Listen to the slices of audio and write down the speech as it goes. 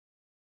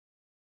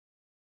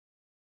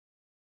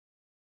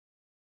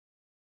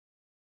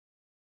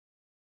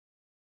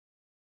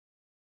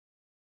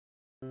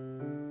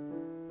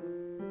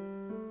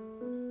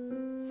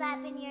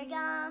Flapping your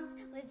gums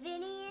with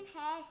Vinny and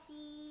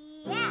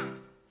Hessey. Yeah!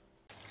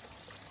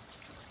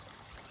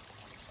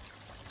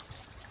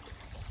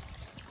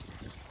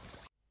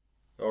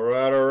 All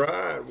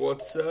right.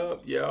 What's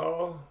up,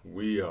 y'all?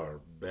 We are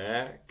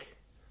back.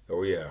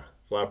 Oh, yeah.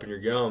 Flapping your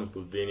gums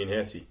with Vinny and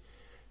Hessey.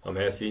 I'm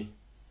Hessey.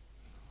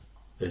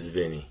 This is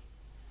Vinny.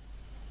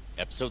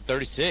 Episode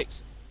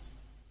 36.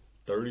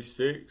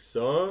 36,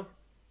 son.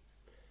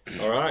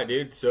 All right,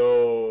 dude.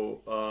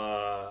 So,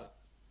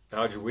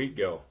 how'd your week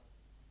go?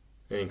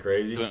 Anything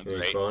crazy? Doing Anything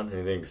great. fun?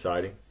 Anything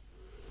exciting?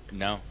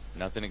 No,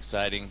 nothing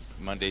exciting.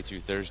 Monday through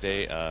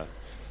Thursday.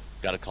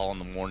 Got a call in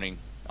the morning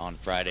on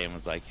Friday and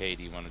was like, "Hey,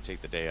 do you want to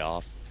take the day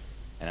off?"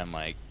 And I'm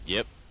like,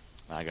 "Yep."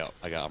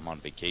 I'm on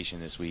vacation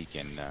this week,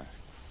 and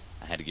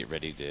I had to get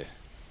ready to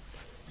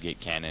get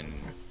Cannon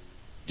and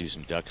do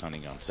some duck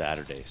hunting on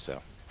Saturday.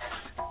 So,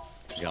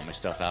 got my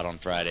stuff out on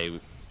Friday.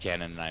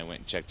 Cannon and I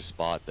went and checked a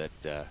spot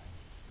that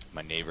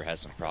my neighbor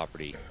has some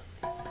property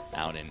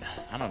out in,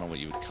 I don't know what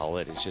you would call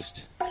it. It's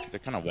just, they're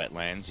kind of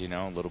wetlands, you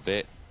know, a little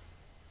bit.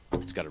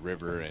 It's got a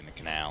river and a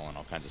canal and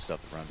all kinds of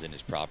stuff that runs in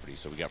his property,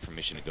 so we got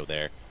permission to go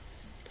there.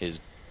 His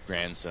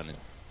grandson had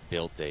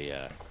built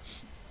a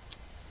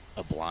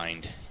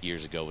blind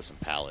years ago with some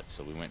pallets,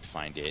 so we went to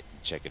find it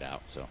and check it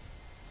out. So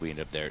we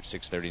ended up there at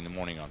 6:30 in the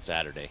morning on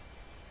Saturday.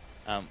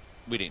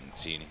 We didn't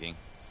see anything,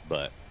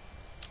 but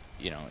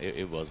you know,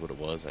 it was what it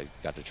was. I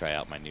got to try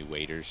out my new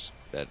waders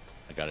that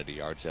I got at a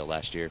yard sale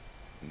last year.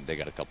 And they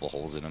got a couple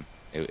holes in them.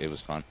 It was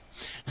fun.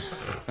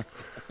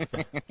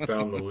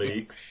 Found the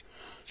leaks.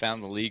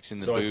 Found the leaks in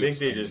the So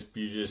boots. I think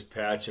you just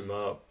patch them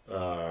up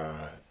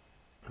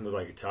with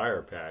like a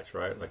tire patch,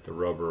 right? Like the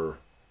rubber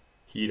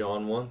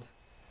heat-on ones.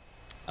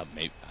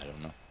 Maybe, I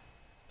don't know.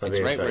 I It's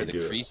think right that's how where you the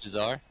do it. creases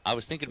are. I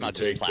was thinking about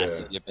You just take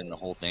plastic dipping the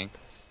whole thing.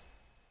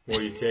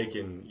 Well, you take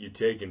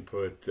and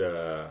put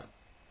that.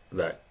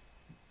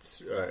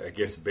 I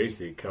guess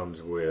basically it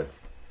comes with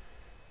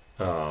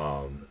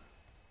the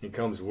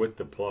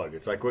plug.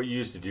 It's like what you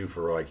used to do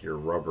for like your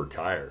rubber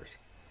tires.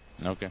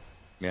 Okay.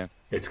 Yeah.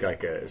 It's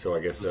like I guess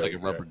It's like a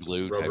rubber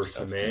glue type rubber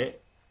stuff. cement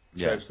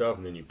Yeah. type stuff,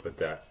 and then you put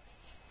that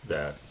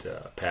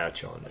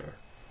patch on there.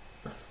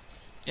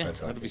 Yeah,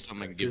 That's how that'd I be do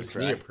something I it. could give a It's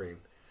try. neoprene.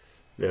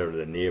 They're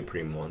the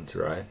neoprene ones,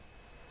 right?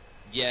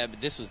 Yeah, but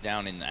this was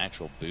down in the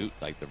actual boot,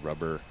 like the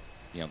rubber,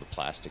 you know, the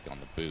plastic on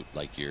the boot,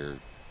 like your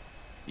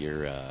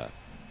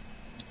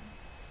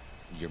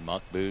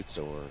muck boots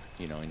or,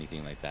 you know,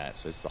 anything like that.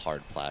 So it's the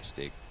hard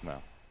plastic,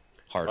 well,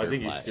 harder I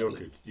think plastic. you still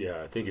could.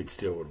 Yeah, I think it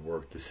still would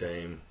work the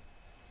same.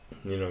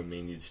 You know what I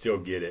mean? You'd still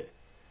get it.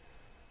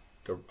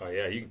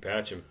 Yeah, you can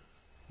patch them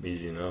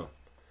easy enough.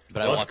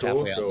 But I Well, walked that's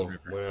cool. halfway out So in the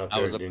river. went out I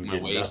there was and up to didn't my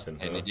get waist,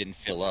 nothing, and huh? it didn't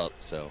fill up,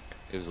 so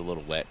it was a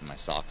little wet in my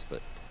socks,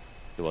 but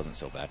it wasn't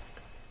so bad.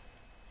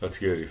 That's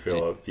good. You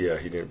fill up. Yeah,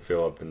 he didn't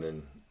fill up and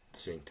then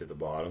sink to the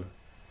bottom.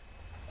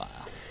 Wow.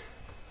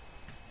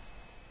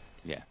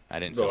 Yeah, I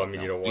didn't. No, fill I up, mean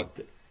no. you don't want.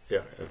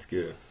 Yeah, that's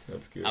good.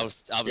 That's good. I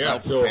was Yeah,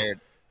 out so prepared.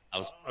 I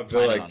was. I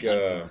feel planning like, on not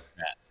doing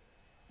that.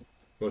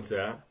 What's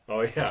that?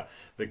 Oh yeah,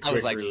 the I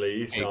was quick like,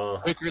 release. hey,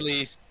 quick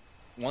release.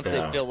 Once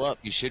Yeah. they fill up,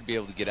 you should be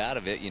able to get out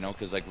of it, you know,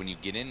 because like when you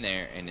get in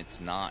there and it's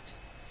not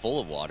full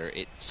of water,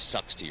 it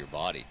sucks to your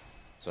body.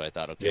 So I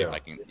thought, okay, Yeah.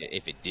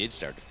 if it did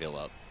start to fill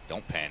up,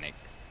 don't panic,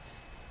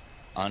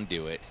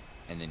 undo it,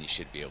 and then you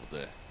should be able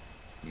to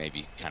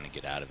maybe kind of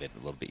get out of it a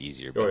little bit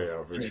easier. Oh But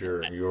yeah, for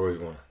sure. You always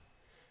want to.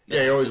 Yeah,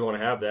 that's- you always want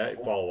to have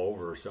that fall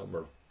over or something,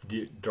 or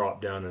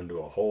drop down into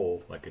a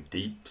hole like a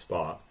deep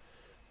spot.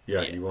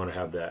 Yeah, Yeah. you want to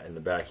have that in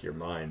the back of your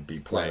mind. Be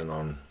planning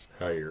on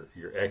how your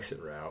exit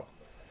route.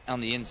 on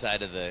the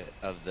inside of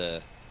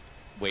the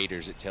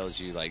waders, it tells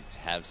you like to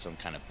have some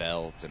kind of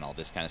belt and all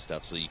this kind of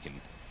stuff, so you can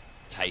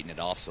tighten it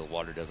off so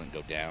water doesn't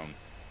go down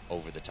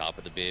over the top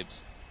of the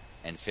bibs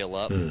and fill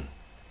up.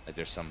 Like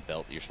there's some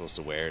belt you're supposed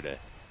to wear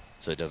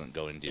so it doesn't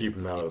go into Keep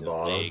 'em out of into the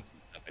bottom. legs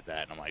and stuff like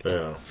that. And I'm like,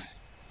 Yeah.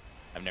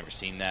 I've never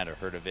seen that or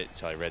heard of it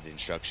until I read the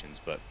instructions,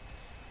 but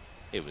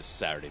it was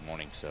Saturday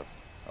morning, so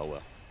oh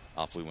well,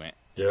 off we went.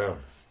 Yeah,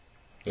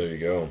 there you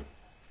go.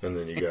 And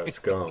then you got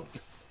skunked.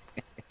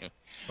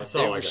 I They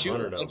saw were like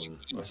shooting a 100 of bunch them.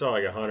 of geese. I saw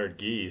like 100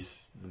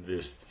 geese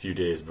this few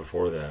days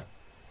before that.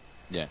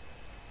 Yeah.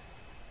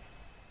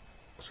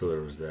 So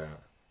there was that.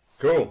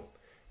 Cool.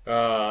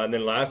 And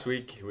then last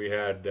week we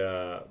had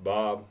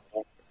Bob,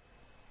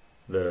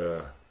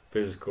 the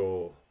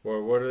physical.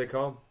 What do they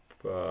call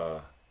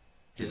him?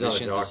 He's not a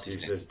Physician's doctor. He's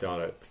assistant. just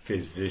not a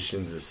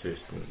physician's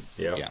assistant.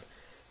 Yep. Yeah.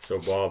 So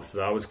Bob, so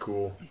that was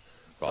cool.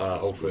 Bob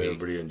was Hopefully sweet.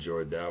 everybody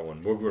enjoyed that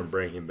one. We're going to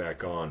bring him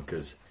back on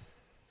because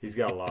he's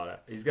got a lot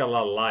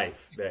of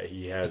life that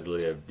he has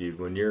lived,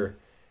 dude.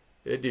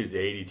 That dude's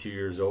 82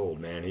 years old,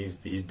 man. He's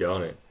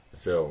done it.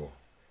 So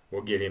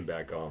we'll get him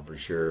back on for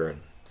sure,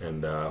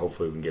 and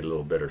hopefully we can get a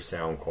little better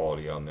sound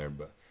quality on there.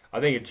 But I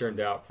think it turned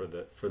out for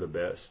the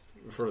best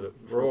for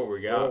what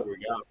we got.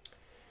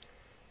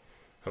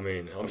 I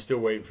mean, I'm still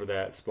waiting for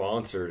that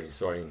sponsor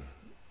so I can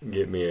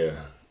get me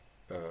a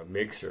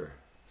mixer.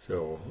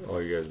 So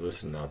all you guys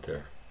listening out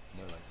there.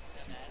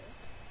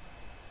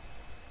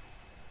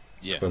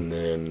 Yeah. And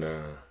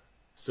then,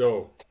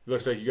 so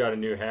Looks like you got a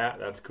new hat.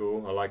 That's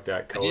cool. I like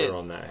that color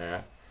on that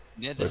hat.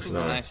 Yeah, this was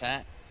a nice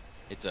hat.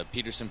 It's a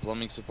Peterson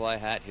Plumbing Supply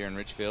hat here in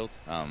Richfield.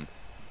 My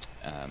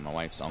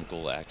wife's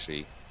uncle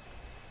actually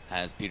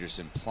has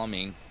Peterson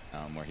Plumbing,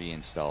 where he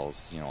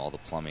installs, all the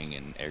plumbing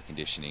and air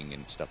conditioning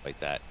and stuff like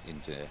that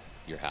into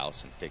your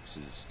house and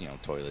fixes,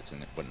 toilets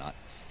and whatnot.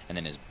 And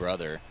then his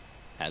brother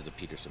has a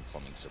Peterson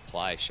Plumbing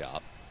Supply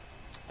shop.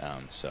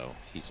 So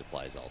he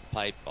supplies all the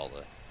pipe, all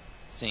the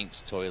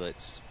sinks,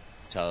 toilets,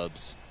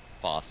 tubs,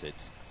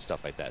 faucets,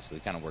 stuff like that. So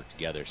they kind of work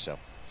together. So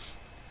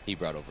he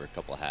brought over a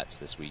couple of hats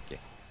this week.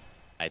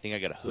 I think I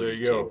got a hoodie. There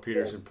you go,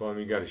 Peterson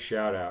Plumbing. You got a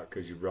shout out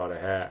because you brought a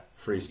hat.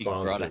 Free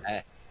sponsor. You brought a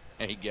hat.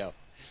 There you go.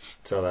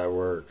 That's how that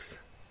works.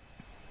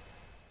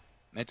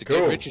 That's a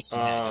good Richardson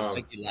hat, just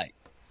like you like.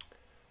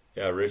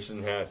 Yeah,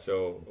 Richardson hat.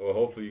 So,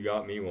 hopefully you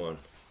got me one.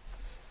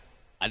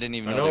 I didn't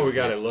even know. I know we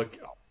got to look.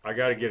 I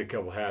got to get a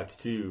couple hats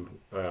too.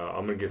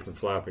 I'm gonna get some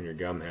flapping your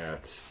gum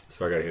hats.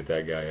 So I got to hit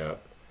that guy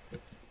up.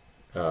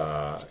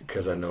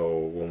 Because I know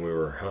when we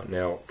were hunting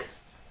elk,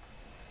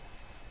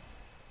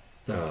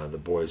 the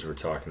boys were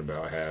talking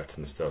about hats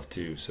and stuff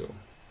too. So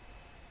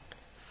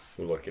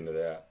we'll look into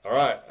that. All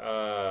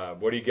right.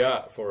 What do you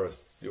got for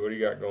us? What do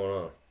you got going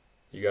on?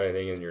 You got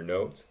anything in your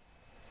notes?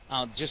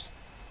 Just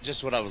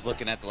what I was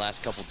looking at the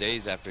last couple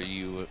days after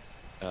you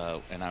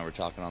and I were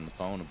talking on the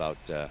phone about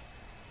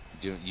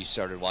you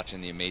started watching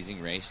The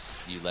Amazing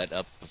Race. You let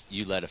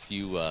a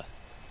few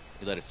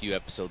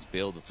episodes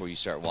build before you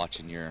start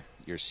watching your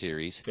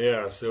series.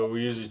 Yeah, so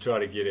we usually try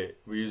to get it.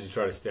 We usually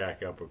try to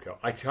stack up a couple.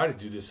 I try to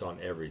do this on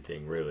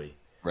everything, really.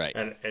 Right.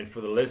 And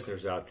for the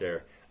listeners out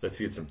there, let's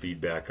get some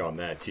feedback on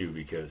that too,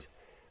 because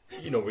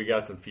we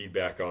got some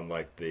feedback on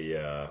like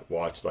the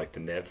watch like the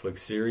Netflix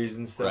series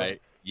and stuff.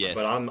 Right. Yes.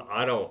 But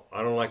I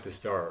don't like to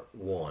start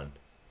one.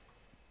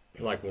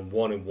 Like when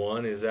 1 and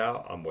 1 is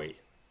out, I'm waiting.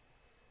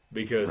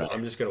 Because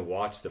I'm just going to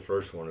watch the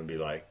first one and be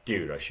like,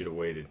 dude, I should have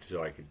waited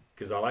until I could,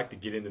 because I like to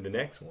get into the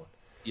next one.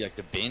 You like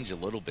to binge a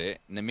little bit,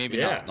 and then maybe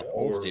not the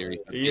whole series.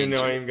 I ain't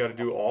even got to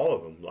do all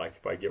of them. Like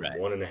if I get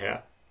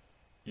 1.5,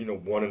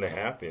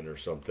 1.5 in or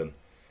something,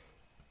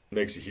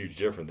 makes a huge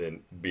difference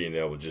than being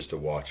able just to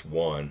watch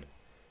one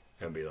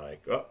and be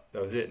like, oh,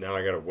 that was it. Now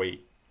I got to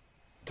wait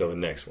till the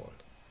next one.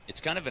 It's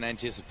kind of an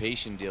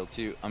anticipation deal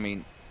too. I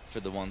mean,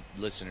 for the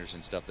listeners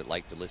and stuff that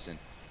like to listen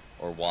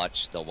or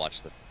watch, they'll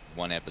watch the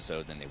one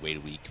episode, then they wait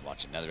a week,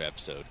 watch another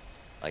episode.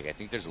 Like I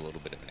think there's a little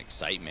bit of an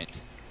excitement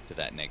to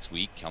that next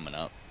week coming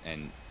up,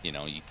 and you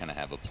kind of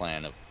have a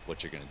plan of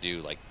what you're going to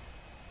do. Like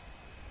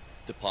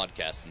the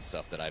podcasts and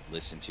stuff that I've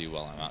listened to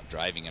while I'm out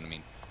driving, and I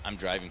mean I'm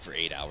driving for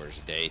 8 hours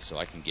a day, so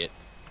I can get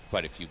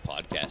quite a few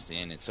podcasts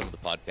in. And some of the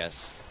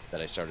podcasts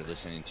that I started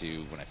listening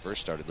to when I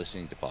first started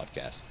listening to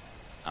podcasts,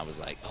 I was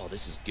like, oh,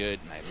 this is good,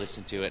 and I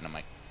listened to it, and I'm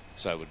like,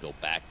 so I would go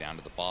back down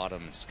to the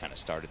bottom and just kind of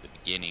start at the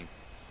beginning,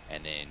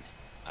 and then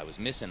I was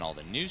missing all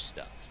the new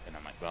stuff, and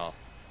I'm like, well,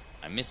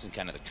 I'm missing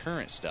kind of the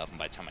current stuff, and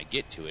by the time I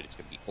get to it, it's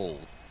going to be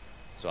old.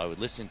 So I would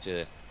listen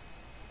to,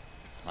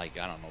 like,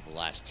 I don't know, the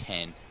last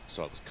 10,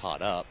 so I was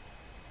caught up,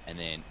 and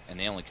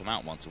they only come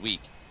out once a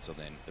week. So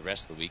then the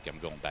rest of the week, I'm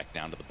going back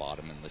down to the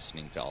bottom and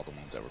listening to all the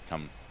ones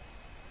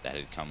that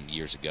had come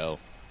years ago.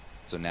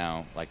 So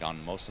now, like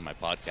on most of my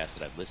podcasts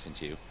that I've listened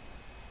to,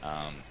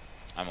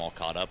 I'm all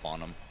caught up on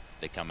them.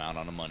 They come out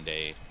on a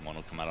Monday, one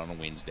will come out on a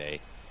Wednesday.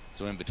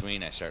 So in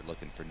between, I start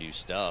looking for new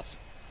stuff,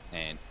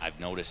 and I've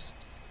noticed,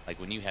 like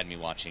when you had me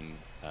watching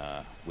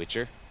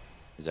Witcher,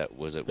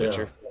 was it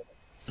Witcher?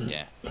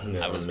 Yeah.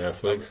 I was on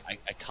Netflix.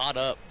 I caught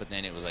up, but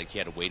then it was like he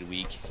had to wait a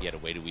week,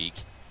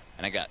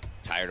 and I got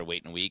tired of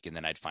waiting a week, and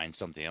then I'd find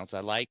something else I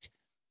liked,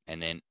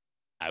 and then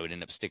I would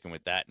end up sticking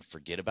with that and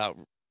forget about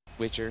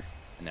Witcher,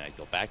 and then I'd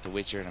go back to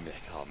Witcher, and I'd be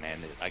like, oh man,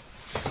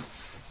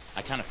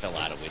 I kind of fell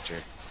out of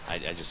Witcher. I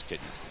just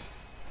couldn't,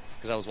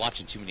 because I was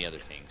watching too many other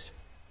things.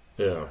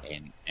 Yeah.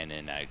 And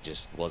then I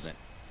just wasn't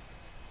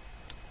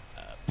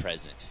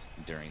present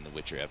during the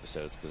Witcher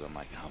episodes, because I'm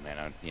like, oh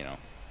man,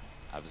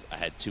 I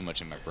had too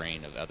much in my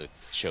brain of other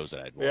shows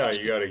that I'd watched.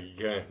 Yeah,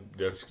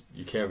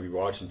 you can't be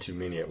watching too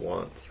many at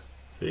once.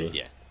 See?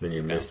 Yeah. Then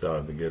you missed out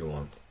on the good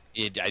ones.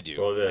 I do.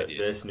 Well,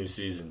 this new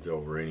season's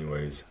over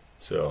anyways.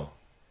 So,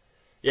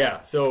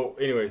 yeah. So,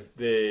 anyways,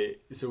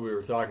 so we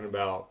were talking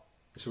about,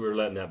 so we were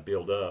letting that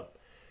build up.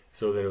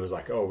 So then it was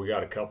like, oh, we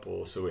got a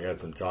couple, so we had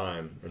some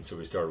time, and so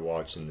we started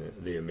watching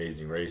the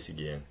Amazing Race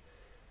again.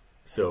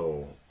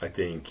 So I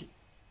think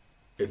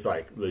it's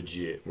like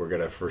legit. We're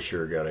gonna for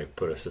sure gotta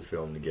put us a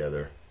film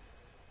together.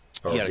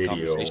 You had a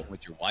conversation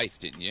with your wife,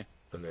 didn't you?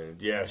 And then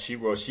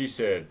she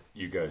said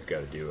you guys got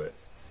to do it.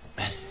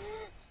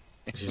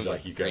 She's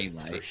like, you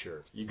guys for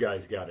sure. You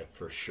guys got to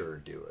for sure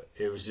do it.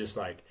 It was just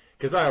like,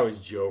 because I always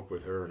joke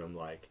with her, and I'm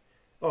like,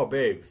 oh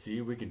babe, see,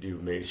 we could do.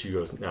 Maybe she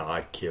goes, no,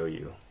 I'd kill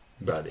you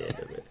by the end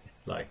of it.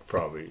 Like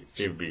probably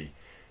it would be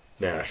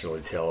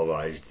nationally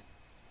televised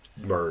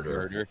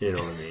murder. You know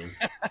what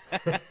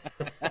I mean?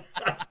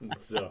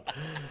 So,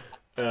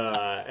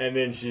 and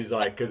then she's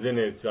like, because then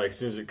it's like, as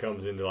soon as it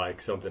comes into like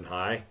something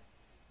high,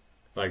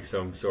 like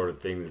some sort of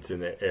thing that's in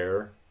the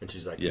air, and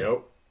she's like,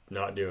 nope,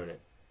 not doing it.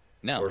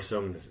 No. Or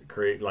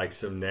create like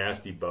some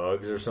nasty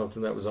bugs or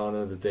something that was on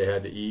there that they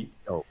had to eat.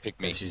 Oh, pick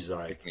me. And she's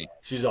like, Pick me.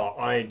 she's all,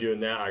 I ain't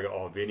doing that. I go,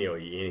 oh, Vinny will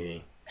eat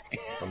anything.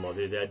 I'm like,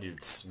 dude, that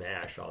dude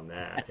smash on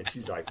that. And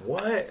she's like,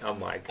 what? I'm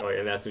like, oh,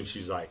 and that's when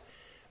she's like,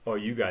 oh,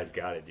 you guys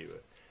got to do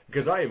it.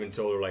 Because I even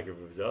told her, like, if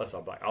it was us,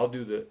 I'm like, I'll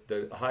do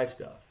the high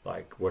stuff,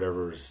 like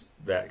whatever's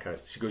that kind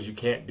of. She goes, you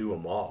can't do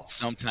them all.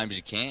 Sometimes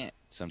you can't.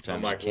 Sometimes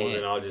I'm like, you can't.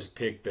 well, then I'll just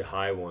pick the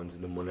high ones,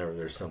 and then whenever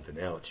there's something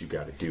else, you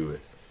got to do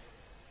it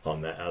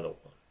on that other one.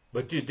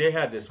 But dude, they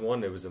had this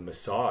one that was a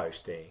massage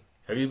thing.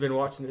 Have you been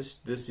watching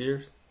this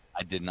year's?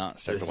 I did not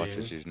start to watch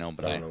this year's, no,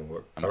 but I don't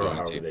know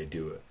how they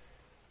do it.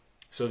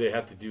 So they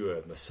have to do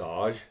a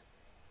massage.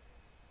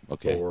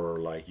 Okay. Or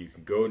like you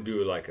can go and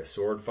do like a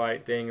sword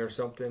fight thing or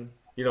something.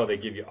 You know, they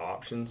give you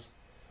options.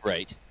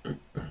 Right.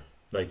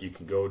 Like you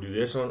can go do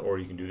this one or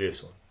you can do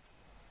this one.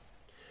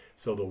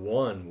 So the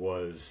one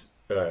was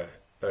I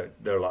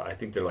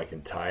think they're like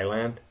in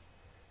Thailand,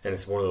 and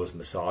it's one of those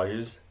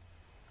massages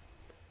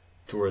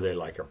to where they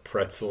like are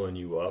pretzeling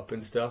you up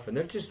and stuff, and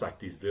they're just like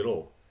these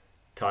little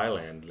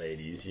Thailand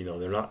ladies, you know,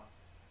 they're not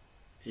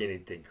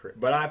anything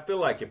but I feel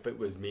like if it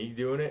was me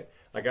doing it,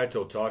 like I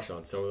told Tasha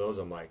on some of those,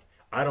 I'm like,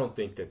 I don't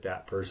think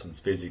that person's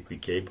physically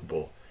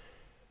capable.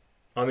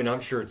 I mean, I'm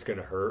sure it's going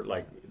to hurt,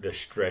 like the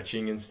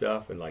stretching and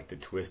stuff and like the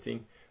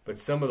twisting, but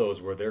some of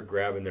those where they're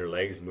grabbing their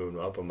legs and moving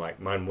up, I'm like,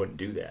 mine wouldn't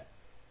do that.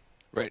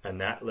 Right.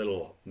 And that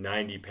little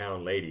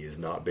 90-pound lady is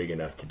not big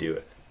enough to do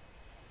it.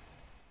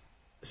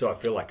 So I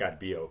feel like I'd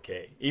be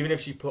okay. Even if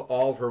she put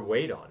all of her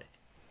weight on it.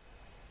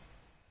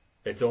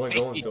 It's only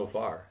going so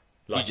far.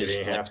 Like you just it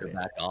ain't happening.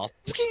 Her back off.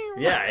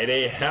 Yeah, it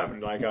ain't happening.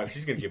 Like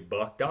she's going to get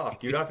bucked off.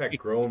 Dude, I've had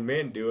grown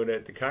men doing it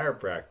at the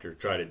chiropractor,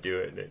 try to do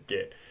it,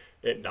 and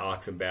it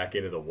knocks them back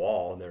into the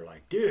wall. And they're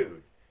like,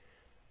 dude,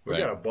 we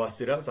got to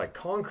bust it up. It's like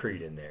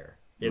concrete in there.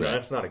 You know,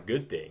 that's not a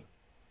good thing.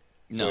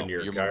 No, when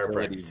your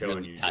chiropractor's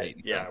telling really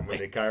you, when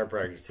the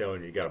chiropractor's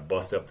telling you got to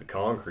bust up the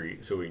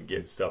concrete so we can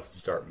get stuff to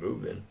start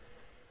moving.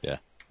 Yeah.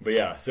 But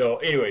yeah, so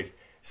anyways,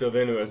 so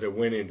then as it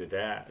went into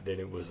that, then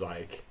it was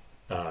like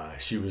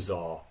she was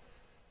all,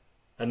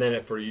 and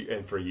then for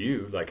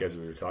you, like as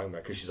we were talking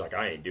about, because she's like,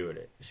 I ain't doing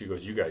it. She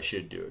goes, you guys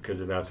should do it, because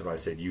then that's when I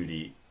said you'd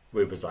eat.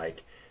 It was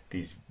like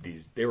these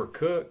they were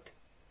cooked,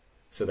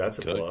 so that's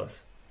a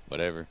plus.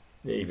 Whatever.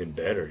 Even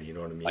better, you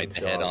know what I mean? Bite the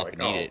so head I was off like,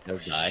 and eat it. No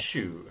die.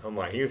 Shoot, I'm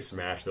like, here,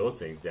 smash those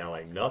things down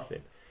like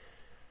nothing.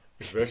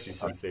 Especially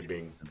since they've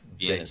been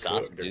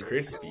cooked. They're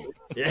crispy.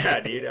 Yeah,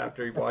 dude,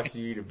 after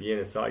watching you eat a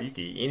Vienna sauce, you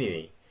can eat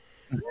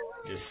anything.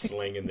 Just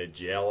slinging the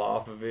gel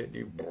off of it,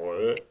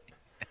 dude.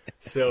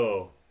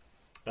 So,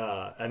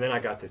 and then I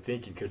got to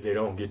thinking, because they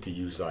don't get to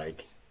use,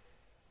 like,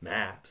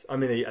 maps. I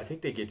mean, I think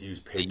they get to use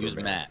paper maps. They use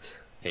maps.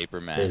 Paper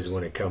maps. Is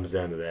when it comes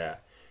down to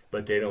that.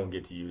 But they don't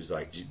get to use,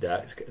 like,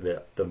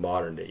 the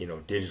modern,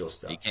 digital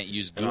stuff. You can't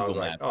use and I was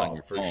Google like, Maps on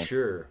your for phone.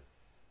 sure.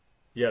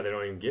 Yeah, they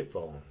don't even get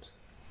phones.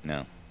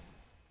 No.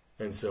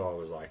 And so I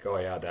was like, oh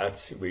yeah,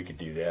 we could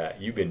do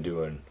that. You've been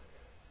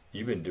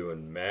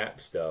doing map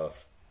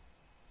stuff,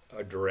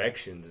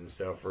 directions and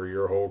stuff for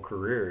your whole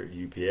career at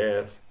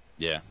UPS.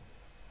 Yeah.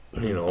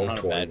 You know, I'm not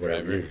 20 a bad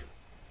driver. years.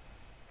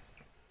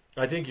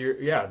 I think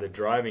the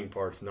driving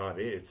part's not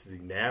it. It's the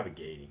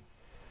navigating.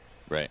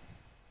 Right.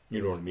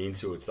 You know what I mean?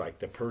 So it's like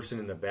the person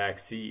in the back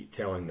seat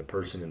telling the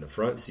person in the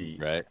front seat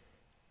Right.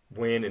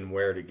 when and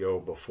where to go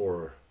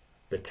before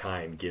the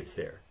time gets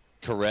there.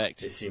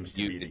 Correct. It seems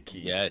to be the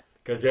key. Yeah.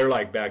 Because they're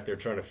like back there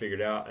trying to figure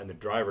it out, and the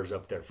driver's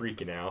up there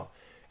freaking out,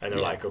 and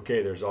they're like,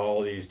 okay, there's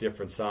all these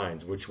different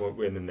signs. Which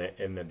one?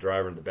 And the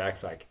driver in the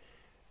back's like,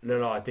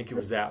 no, I think it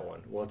was that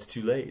one. Well, it's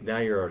too late. Now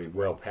you're already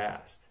well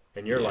past,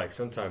 and you're like,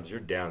 sometimes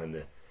you're down in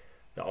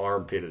the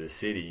armpit of the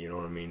city. You know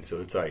what I mean? So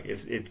it's like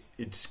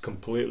it's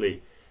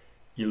completely.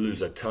 You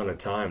lose a ton of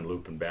time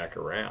looping back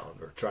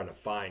around or trying to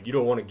find. You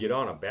don't want to get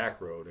on a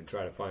back road and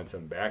try to find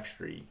some back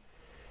street.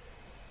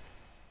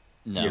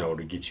 No.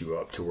 To get you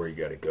up to where you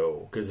got to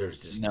go, because there's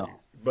just no.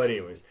 But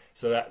anyways,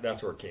 so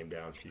that's where it came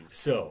down to.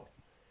 So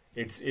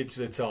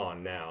it's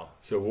on now.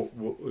 So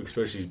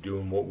especially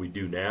doing what we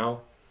do now,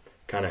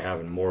 kind of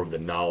having more of the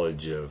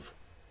knowledge of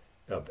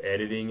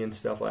editing and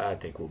stuff like that, I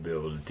think we'll be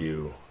able to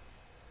do,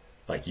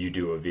 like you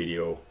do a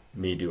video,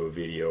 me do a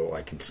video.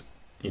 I can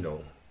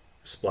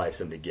splice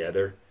them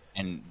together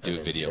and do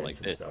a video like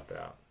this. Stuff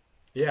out.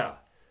 Yeah,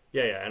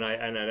 and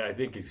I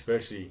think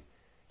especially.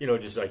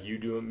 Just like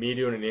me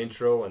doing an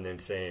intro and then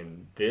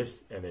saying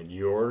this, and then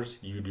you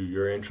do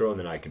your intro, and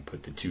then I can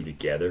put the two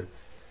together.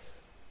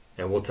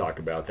 And we'll talk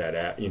about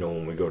that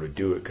when we go to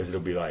do it, because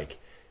it'll be like,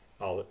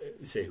 I'll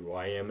say who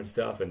I am and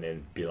stuff, and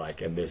then be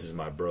like, and this is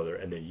my brother,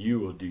 and then you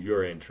will do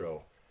your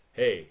intro.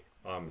 Hey,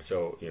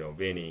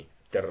 Vinny,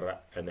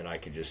 and then I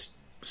can just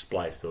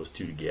splice those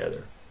two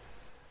together.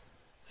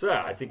 So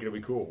yeah, I think it'll be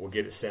cool. We'll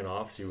get it sent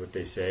off, see what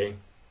they say.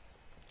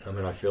 I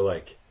mean, I feel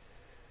like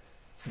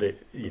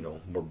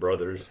we're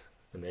brothers,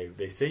 and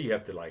they say you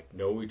have to like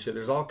know each other.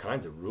 There's all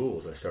kinds of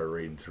rules. I started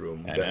reading through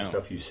them. That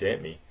stuff you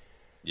sent me,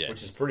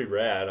 which is pretty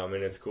rad. I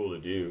mean, it's cool to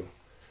do.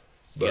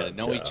 You got to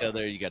know each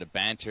other. You got to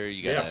banter.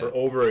 You got for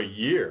over a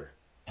year.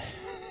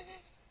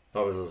 I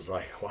was just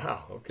like,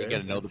 wow, okay. You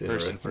got to know the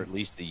person for at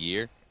least a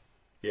year.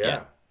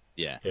 Yeah.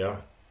 Yeah. Yeah.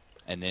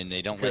 And then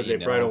they don't because let you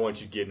they know. probably don't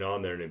want you getting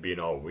on there and it being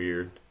all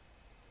weird.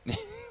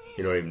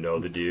 You don't even know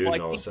the dude, Well,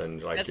 and all of a sudden,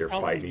 like, you're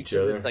fighting each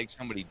other. It's like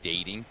somebody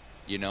dating,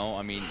 you know?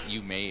 I mean,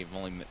 you may have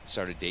only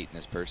started dating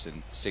this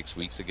person 6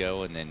 weeks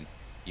ago, and then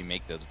you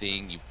make the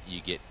thing,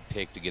 you get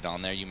picked to get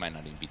on there. You might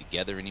not even be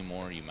together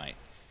anymore. You might,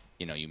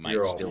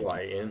 You're still all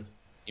fighting.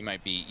 You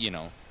might be,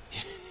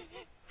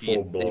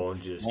 Full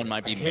blown, just one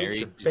might be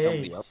married to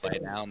somebody else by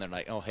now, and they're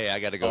like, "Oh, hey, I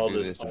got to go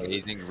do this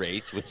amazing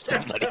race with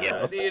somebody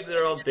else."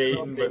 They're all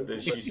dating, but then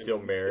she's still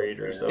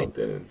married or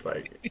something. And it's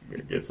like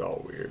it gets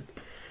all weird.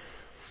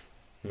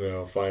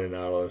 Finding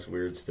out all this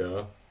weird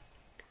stuff.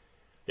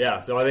 Yeah,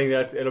 so I think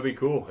it'll be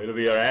cool. It'll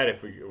be all right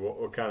if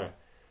we'll kind of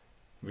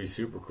be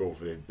super cool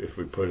if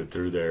we put it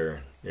through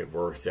there. It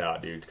works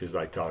out, dude. Because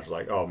like Tosh was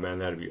like, "Oh man,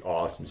 that'd be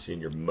awesome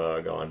seeing your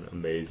mug on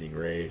Amazing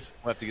Race."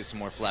 We'll have to get some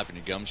more flapping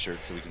your gum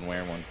shirts so we can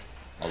wear one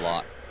a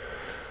lot.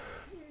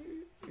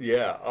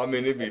 Yeah, I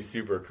mean, it'd be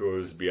super cool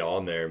to just be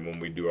on there, and when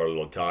we do our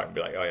little talk, and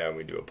be like, "Oh yeah,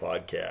 we do a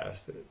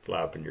podcast,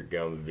 Flapping Your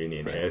Gum with Vinny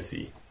and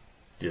Hessey,"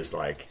 just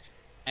like.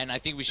 And I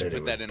think we should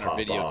put that in our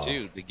video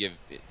too, to give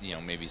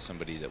maybe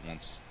somebody that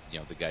wants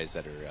the guys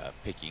that are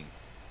picking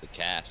the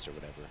cast or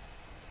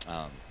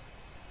whatever.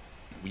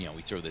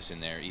 We throw this in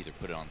there, either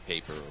put it on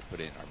paper or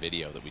put it in our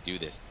video that we do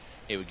this.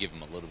 It would give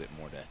them a little bit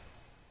more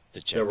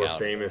to check out. That we're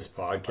famous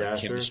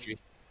podcasters. Chemistry.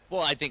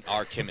 Well, I think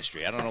our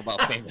chemistry. I don't know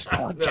about famous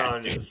podcasters. No,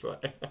 I'm just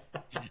like.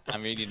 I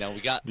mean, we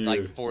got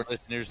like 4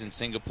 listeners in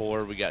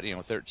Singapore. We got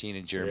 13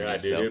 in Germany. Yeah,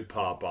 dude, it'd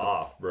pop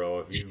off,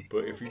 bro.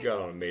 If you got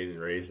on Amazing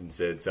Race and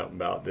said something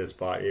about this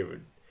pod, it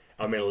would.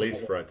 I mean, at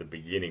least for at the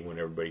beginning when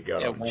everybody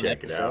got on to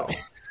check it out,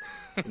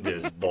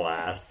 just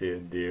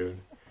blasted, dude.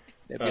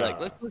 They'd be like,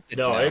 let's listen.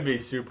 No, it'd be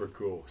super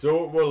cool.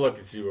 So we'll look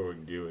and see what we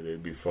can do with it.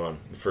 It'd be fun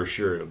for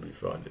sure. It'll be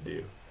fun to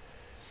do.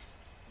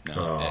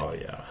 No,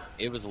 yeah.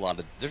 It was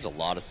there's a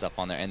lot of stuff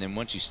on there, and then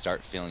once you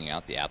start filling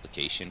out the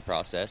application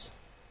process,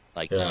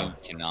 you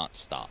cannot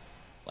stop.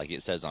 Like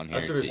it says on here.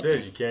 That's what it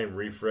says. You can't even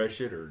refresh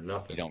it or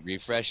nothing. You don't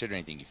refresh it or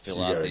anything. You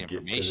fill out the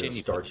information. It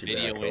starts you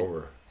back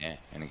over. Yeah,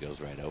 and it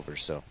goes right over.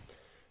 So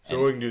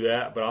we can do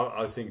that. But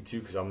I was thinking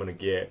too, because I'm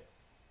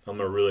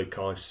gonna really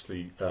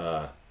consciously,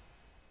 I'm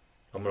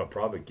gonna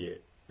probably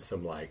get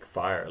some like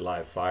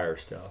live fire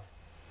stuff.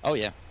 Oh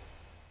yeah.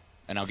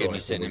 And I'll get me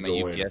sitting in my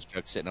UPS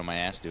truck, sitting on my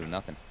ass doing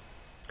nothing.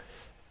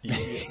 Yeah,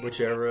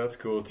 whichever, that's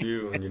cool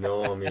too. And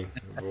I mean,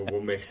 we'll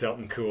make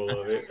something cool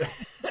of it.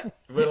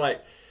 But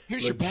like,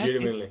 here's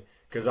legitimately,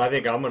 because I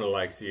think I'm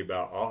gonna see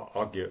about.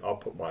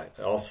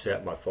 I'll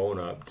set my phone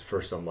up for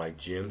some like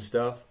gym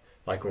stuff,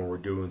 like when we're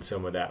doing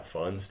some of that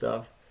fun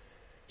stuff.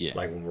 Yeah.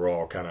 Like when we're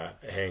all kind of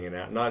hanging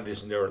out, not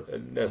just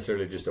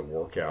necessarily just a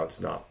workout.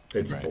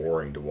 It's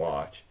boring to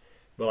watch,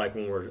 but like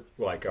when we're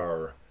like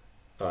our.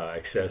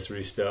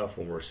 Accessory stuff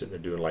when we're sitting there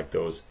doing like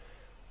those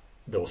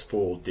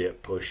full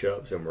dip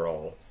push-ups and we're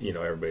all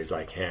everybody's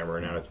like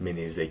hammering out as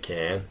many as they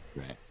can,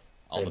 right?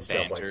 All the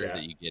banter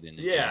that you get in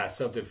the gym.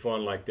 Something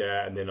fun like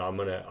that. And then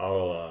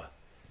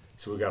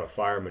so we got a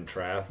fireman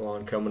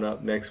triathlon coming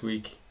up next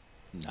week.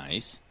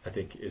 Nice. I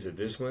think, is it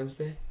this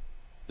Wednesday?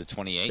 The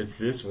 28th? It's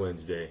this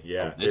Wednesday.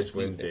 Yeah, this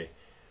Wednesday.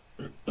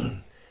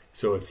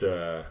 So it's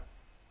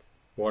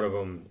one of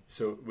them.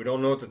 So we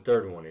don't know what the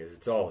third one is.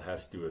 It's all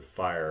has to do with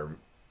fire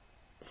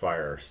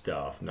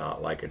stuff,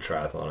 not like a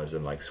triathlon as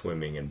in like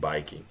swimming and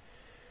biking.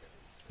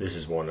 This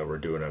is one that we're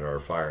doing at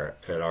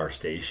our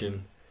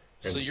station.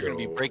 And so you're going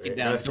to be breaking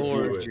down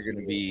doors. You're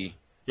going to be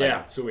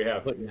so we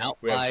have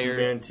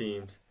fire.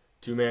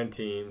 two-man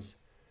teams.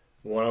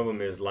 One of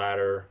them is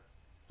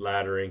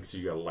laddering, so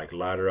you got to like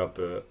ladder up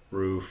a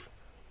roof.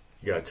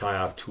 You got to tie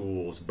off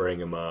tools, bring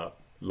them up,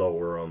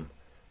 lower them,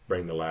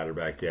 bring the ladder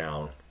back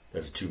down.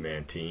 That's a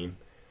two-man team.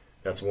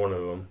 That's one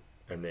of them.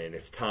 And then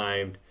it's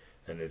timed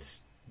and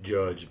it's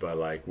judged by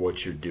like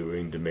what you're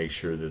doing to make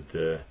sure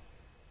that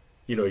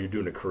you're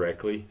doing it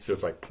correctly. So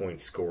it's like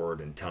points scored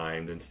and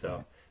timed and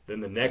stuff. Then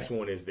the next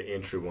one is the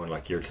entry one,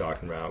 like you're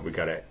talking about. We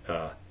got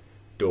a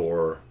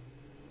door.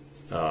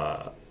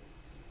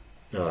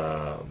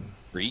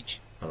 Breach.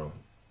 I don't know.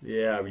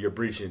 Yeah, you're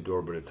breaching the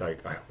door, but it's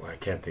like I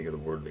can't think of the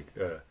word.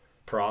 Like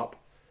prop.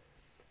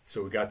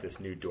 So we got this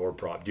new door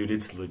prop, dude.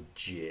 It's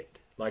legit.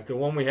 Like the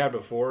one we had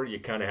before, you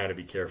kind of had to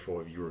be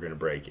careful if you were going to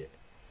break it.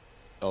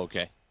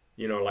 Okay.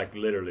 Like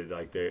literally,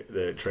 like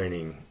the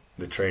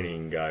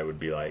training guy would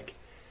be like,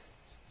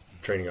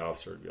 training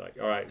officer would be like,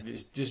 all right,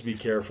 just be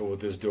careful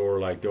with this door.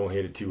 Like, don't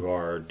hit it too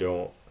hard.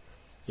 Don't,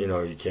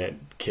 you can't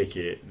kick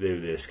it. Do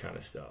this kind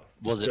of stuff.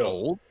 Was it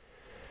old?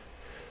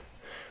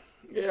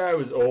 Yeah, it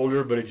was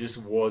older, but it just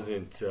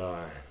wasn't.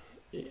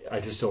 I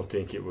just don't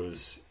think it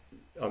was.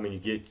 I mean,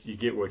 you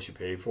get what you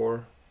pay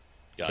for.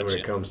 Gotcha. When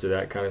it comes to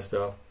that kind of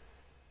stuff,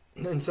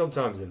 and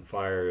sometimes in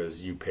fire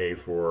is you pay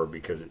for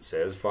because it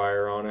says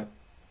fire on it.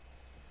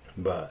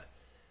 But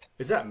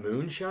is that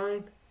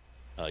moonshine?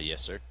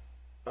 Yes, sir.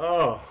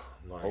 Oh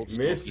my,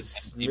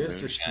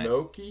 Mr.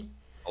 Smoky.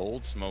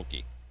 Old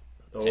Smoky.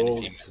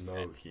 Old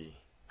Smoky.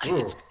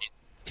 It's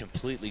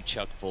completely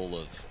chock full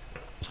of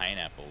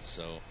pineapples,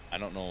 so I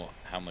don't know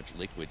how much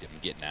liquid I'm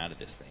getting out of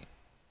this thing.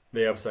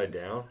 They upside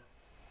down?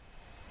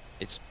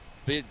 It's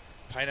big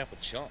pineapple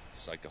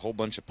chunks, like a whole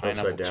bunch of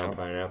pineapple Upside down chunks.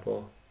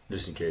 pineapple?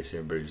 Just in case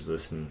anybody's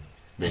listening,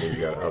 Vinny's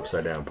got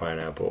upside down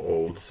pineapple,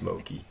 Old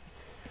Smoky.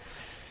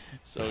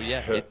 So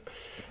yeah,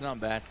 it's not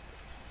bad.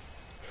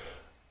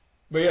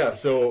 But yeah,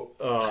 so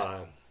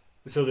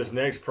this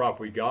next prop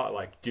we got,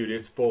 like, dude,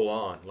 it's full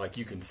on. Like,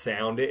 you can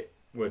sound it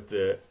with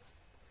the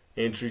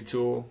entry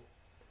tool.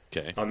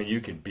 Okay. I mean,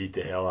 you can beat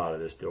the hell out of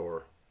this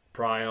door,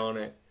 pry on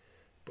it.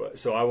 But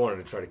so I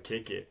wanted to try to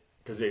kick it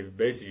because they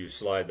basically, you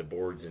slide the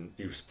boards and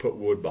you just put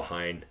wood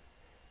behind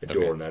the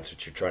door, and that's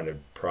what you're trying to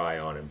pry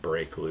on and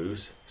break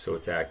loose. So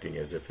it's acting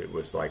as if it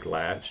was like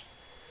latched.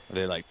 Are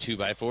they like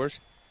 2x4s?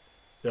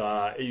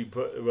 You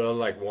put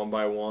like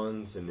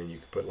 1x1s, and then you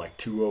can put like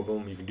 2 of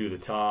them. You can do the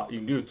top. You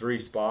can do 3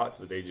 spots,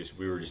 but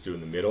we were just doing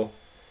the middle.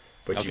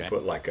 But you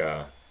put like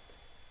a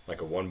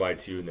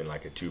 1x2 and then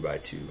like a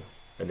 2x2,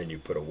 and then you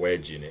put a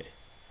wedge in it,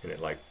 and it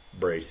like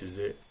braces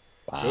it.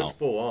 Wow. So it's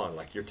full on.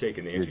 Like, you're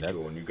taking the entry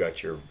tool, and you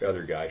got your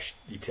other guy.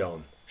 You tell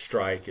him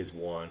strike is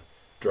 1,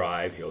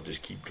 drive. He'll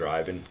just keep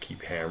driving,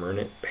 keep hammering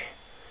it, bam.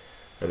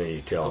 And then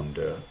you tell him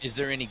to. Is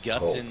there any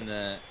guts hold. in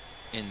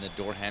the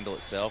door handle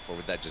itself, or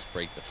would that just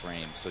break the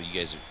frame? So you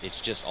guys,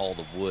 it's just all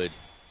the wood.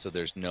 So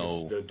there's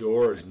no. The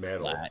door is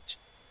metal. Latch,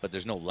 but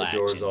there's no latch. The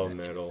door's in all the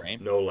metal.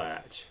 frame? No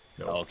latch.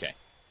 No. Oh, okay.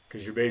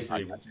 Because you're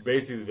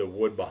basically the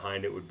wood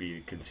behind it would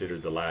be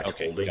considered the latch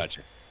holding.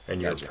 Gotcha. And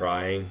you're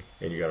prying,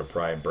 and you got to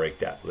pry and break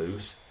that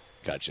loose.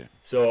 Gotcha.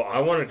 So I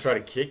want to try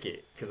to kick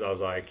it because I was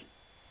like,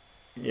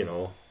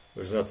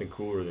 there's nothing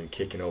cooler than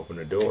kicking open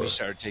a door. Have you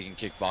started taking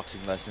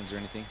kickboxing lessons or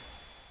anything?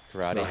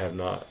 Karate? No, I have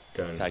not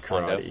done Taekwondo?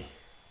 karate.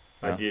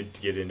 No? I did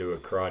get into a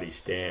karate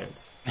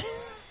stance.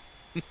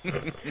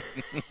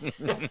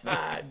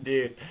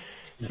 Dude.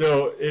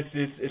 So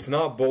it's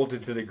not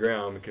bolted to the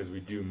ground because we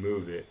do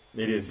move it.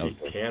 It is you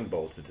can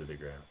bolt it to the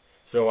ground.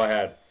 So I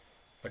had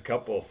a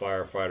couple of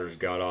firefighters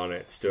got on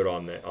it, stood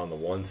on the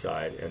one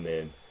side, and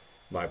then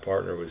my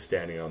partner was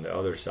standing on the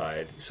other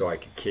side so I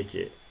could kick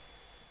it.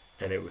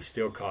 And it was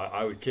still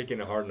I was kicking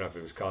it hard enough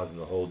it was causing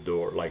the whole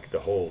door, like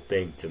the whole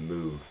thing, to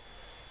move.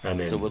 And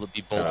then, so will it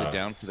be bolted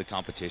down for the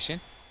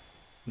competition?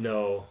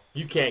 No,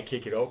 you can't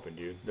kick it open,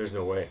 dude. There's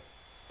no way.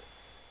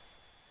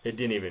 It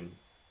didn't even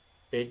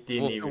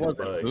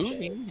budge.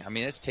 Moving. I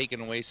mean, it's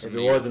taken away some. If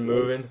it wasn't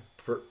moving,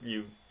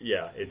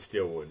 it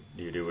still wouldn't.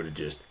 Dude, it would have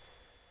just.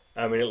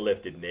 I mean, it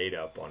lifted Nate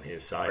up on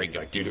his side. He's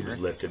like, dude, it was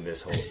lifting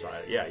this whole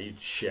side. Yeah, you'd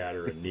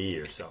shatter a knee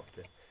or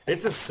something.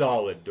 It's a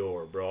solid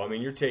door, bro. I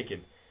mean, you're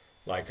taking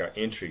like an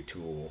entry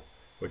tool,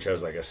 which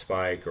has like a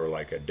spike or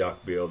like a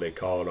duck bill, they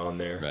call it on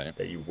there,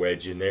 that you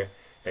wedge in there,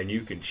 and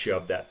you can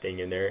shove that thing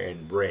in there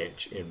and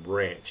wrench,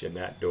 and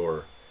that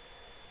door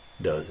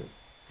doesn't.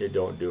 It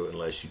don't do it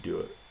unless you do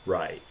it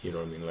right. You know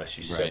what I mean? Unless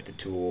you set the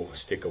tool,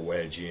 stick a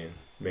wedge in,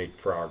 make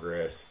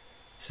progress,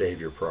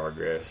 save your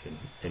progress,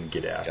 and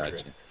get after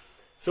it.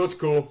 So it's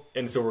cool,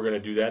 and so we're gonna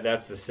do that.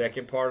 That's the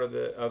second part of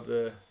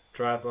the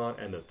triathlon,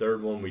 and the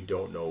third one we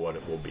don't know what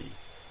it will be.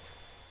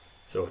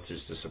 So it's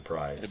just a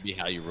surprise. It'd be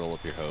how you roll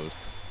up your hose.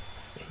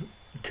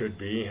 Could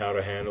be how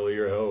to handle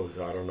your hose.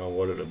 I don't know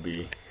what it'll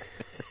be.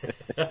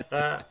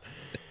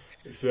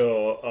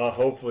 So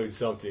hopefully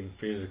something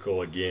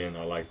physical again.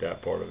 I like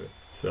that part of it.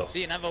 So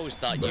see, and I've always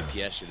thought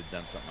UPS should have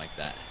done something like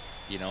that.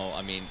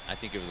 I mean, I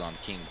think it was on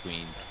King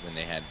Queens when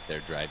they had their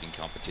driving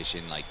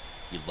competition. Like,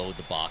 you load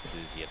the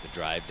boxes, you have to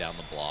drive down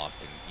the block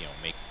and,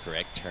 make a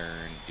correct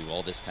turn, do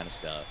all this kind of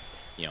stuff,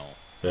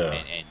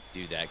 and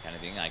do that kind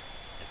of thing. I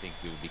think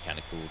it would be kind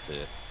of cool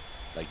to,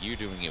 like, you're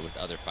doing it with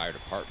other fire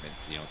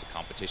departments. It's a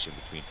competition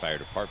between fire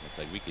departments.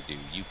 Like, we could do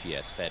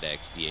UPS,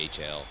 FedEx,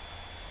 DHL,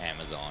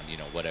 Amazon,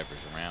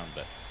 whatever's around.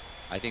 But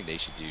I think they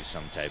should do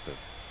some type of,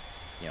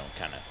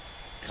 kind of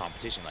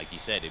competition. Like you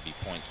said, it'd be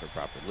points for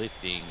proper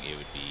lifting. It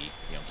would be,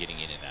 getting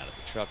in and out of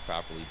the truck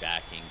properly,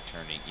 backing,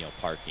 turning,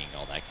 parking,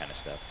 all that kind of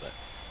stuff. But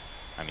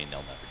I mean, they'll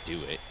never do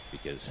it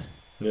because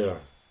they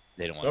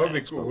don't want that would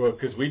be cool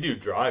because we do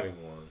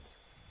driving ones,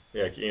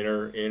 like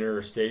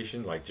inner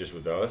station, like just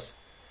with us,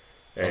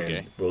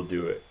 and we'll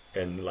do it.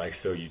 And like,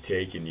 so you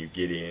take and you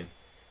get in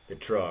the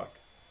truck,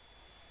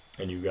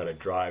 and you got to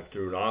drive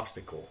through an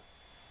obstacle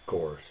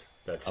course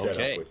that's set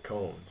up with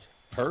cones.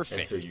 Perfect.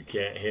 And so you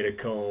can't hit a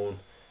cone.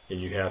 And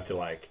you have to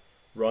like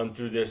run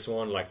through this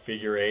one like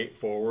figure 8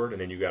 forward,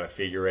 and then you got to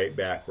figure 8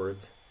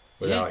 backwards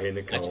without hitting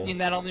the cone. I've seen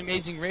that on The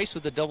Amazing Race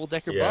with the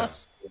double-decker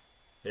bus.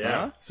 Yeah.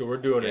 Huh? So we're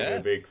doing it in a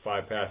big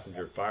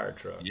 5-passenger fire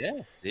truck.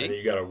 Yeah. See? And then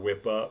you got to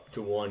whip up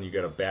to one. You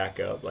got to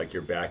back up like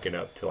you're backing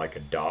up to like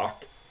a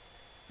dock.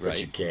 But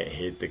you can't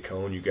hit the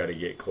cone. You got to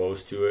get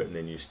close to it, and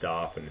then you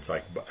stop. And it's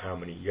like how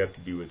many you have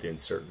to be within a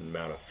certain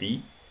amount of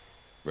feet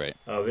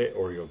of it,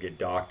 or you'll get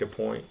docked a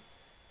point.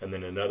 And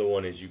then another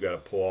one is you got to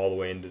pull all the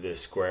way into this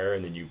square,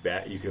 and then you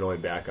can only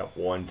back up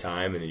one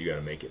time, and then you got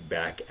to make it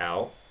back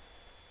out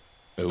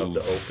of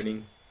the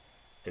opening.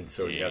 And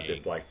so you have to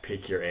like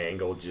pick your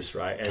angle just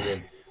right. And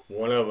then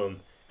one of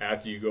them,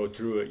 after you go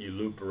through it, you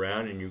loop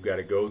around, and you got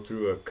to go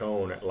through a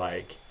cone at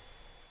like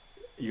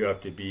you have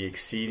to be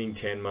exceeding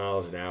 10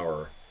 miles an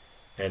hour,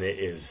 and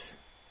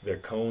the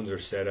cones are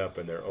set up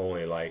and they're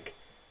only like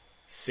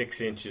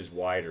 6 inches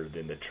wider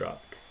than the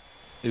truck.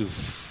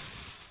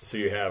 Oof. So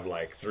you have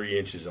like 3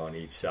 inches on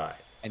each side.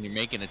 And you're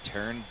making a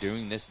turn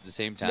doing this at the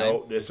same time?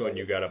 No, this one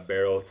you got to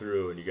barrel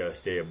through and you got to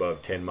stay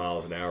above 10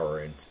 miles an hour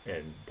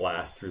and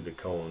blast through the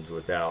cones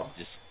without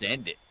just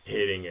send it.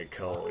 hitting a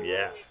cone.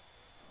 Yeah.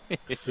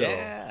 So,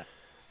 Yeah.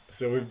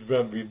 so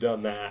we've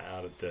done that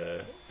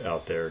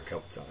out there a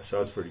couple times. So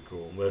that's pretty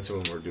cool. That's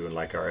when we're doing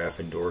like our F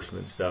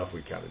endorsement stuff.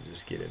 We kind of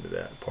just get into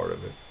that part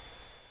of it.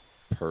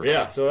 Perfect.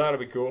 Yeah, so that'll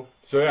be cool.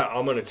 So yeah,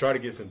 I'm gonna try to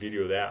get some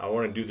video of that. I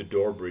want to do the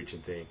door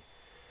breaching thing.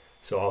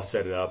 So I'll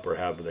set it up or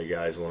have one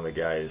of the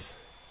guys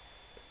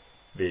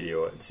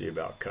video it and see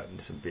about cutting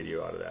some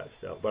video out of that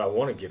stuff. But I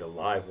want to get a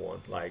live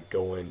one, like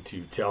going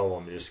to tell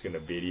them I'm just gonna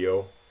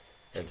video.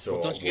 And so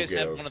Well, don't you guys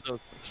have one of those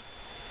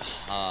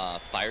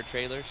fire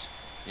trailers?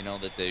 You know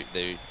that they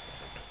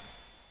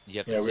you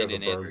have to sit we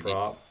in have a it. burn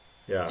prop.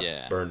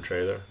 Yeah, burn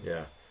trailer.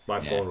 Yeah,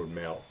 my phone would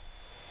melt.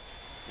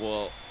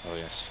 Well, oh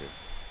yeah, that's true.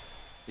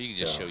 You can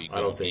just show you.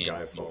 I don't think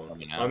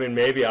iPhone. I mean,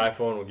 maybe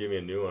iPhone will give me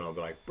a new one. I'll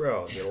be like,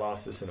 bro, they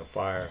lost this in a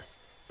fire.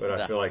 But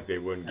I feel like they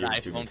wouldn't give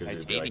it to me because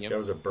they'd be like, that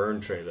was a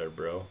burn trailer,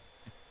 bro.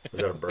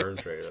 Was that a burn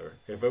trailer?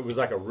 If it was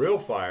like a real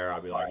fire,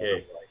 I'd be like,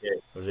 hey, I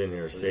was in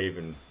here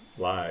saving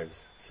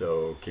lives,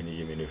 so can you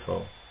give me a new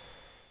phone?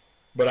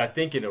 But I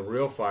think in a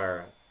real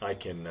fire, I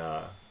can,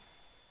 the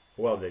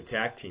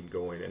attack team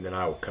go in, and then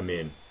I will come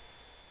in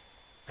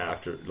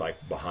after,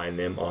 like, behind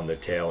them on the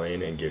tail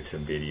end and get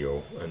some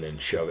video and then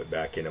shove it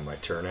back into my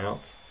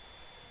turnouts.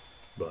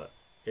 But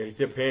it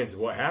depends.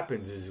 What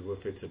happens is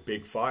if it's a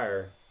big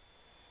fire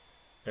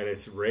and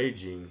it's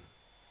raging,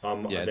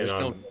 I'm on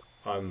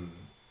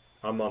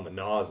the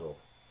nozzle.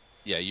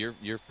 Yeah, you're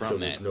from so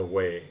there's no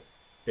way.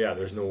 Yeah,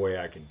 there's no way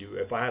I can do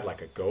it. If I had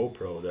like a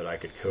GoPro that I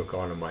could hook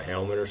onto my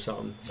helmet or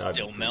something,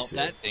 still melt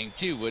that thing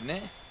too, wouldn't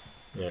it?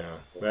 Yeah.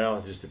 Well,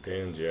 it just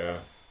depends. Yeah.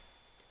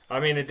 I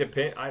mean, it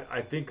depends.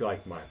 I think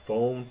like my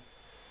phone.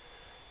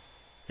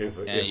 You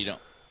don't.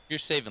 You're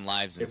saving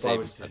lives and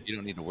saving stuff. You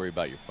don't need to worry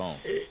about your phone.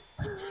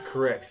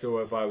 Correct. So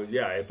if I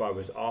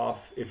was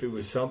off, if it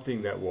was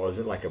something that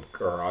wasn't like a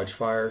garage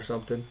fire or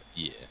something.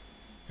 Yeah.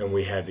 And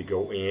we had to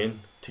go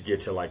in to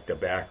get to like the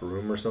back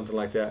room or something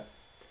like that,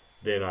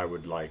 then I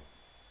would like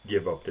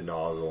give up the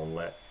nozzle and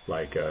let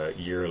like a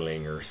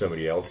yearling or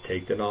somebody else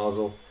take the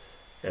nozzle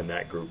and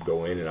that group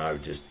go in, and I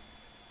would just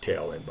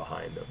tail in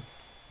behind them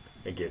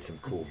and get some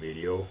cool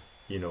video,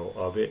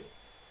 of it.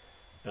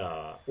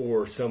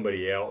 Or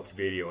somebody else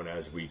videoing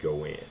as we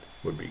go in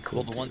would be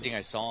cool. Well, the one thing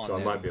I saw on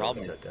I might be able to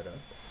set that up.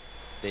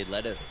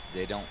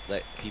 They don't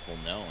let people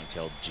know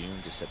until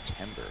June to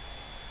September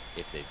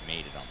if they've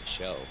made it on the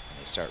show, and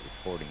they start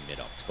recording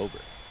mid-October.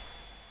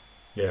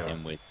 Yeah.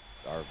 And with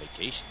our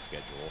vacation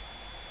schedule,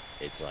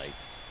 it's like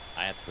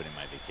I have to put in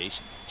my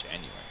vacations in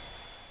January.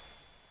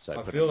 So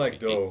I feel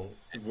like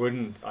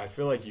I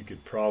feel like you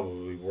could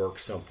probably work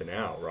something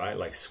out, right?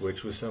 Like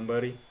switch with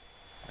somebody.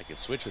 I could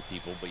switch with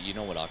people, but you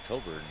know what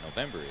October and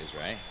November is,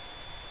 right?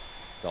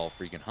 It's all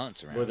freaking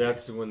hunts around. Well,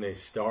 that's when they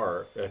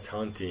start. That's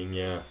hunting,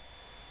 yeah.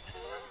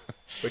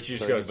 But you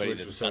just got to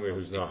switch with somebody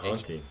who's not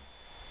hunting.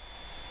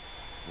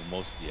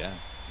 Well,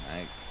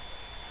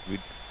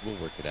 we'll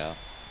work it out.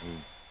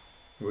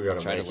 We got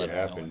to make it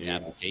happen,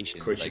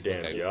 dude. Quit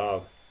your damn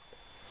job.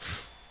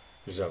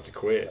 Just have to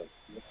quit.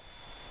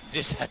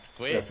 Just have to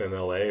quit.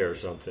 FMLA or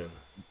something.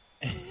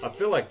 I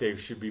feel like they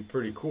should be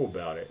pretty cool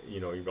about it.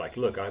 You're like,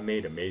 look, I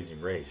made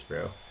Amazing Race,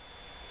 bro.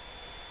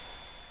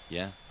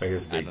 Yeah. Like,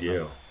 it's a big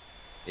deal.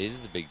 It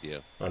is a big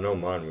deal. I know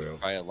mine will.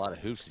 Probably a lot of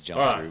hoops to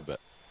jump through,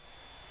 but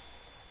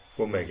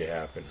we'll make it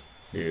happen,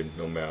 dude.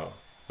 No matter.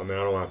 I mean,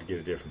 I don't have to get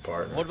a different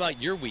partner. What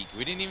about your week?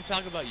 We didn't even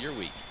talk about your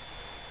week.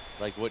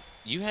 Like what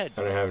you had.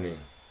 I don't have any.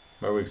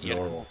 My week's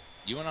normal.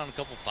 You went on a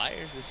couple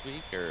fires this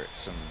week, or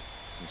some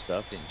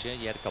stuff, didn't you?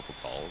 You had a couple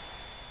calls.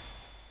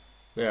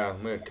 Yeah, I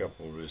made a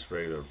couple of just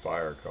regular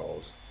fire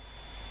calls.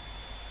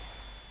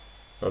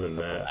 Other than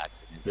that,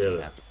 accidents, you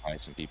have to pry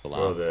some people out.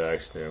 Well, the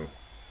accident,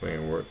 we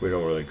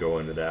don't really go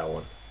into that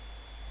one.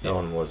 That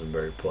one wasn't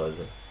very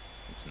pleasant.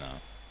 It's not.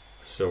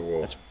 So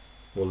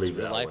we'll leave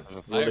that one.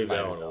 We'll leave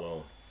that one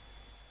alone.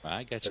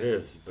 I got you. It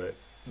is, but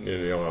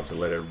you don't have to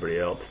let everybody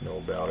else know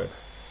about it.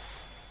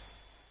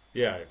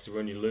 Yeah, it's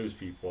when you lose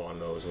people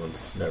on those ones,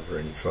 it's never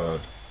any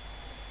fun.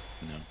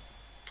 No.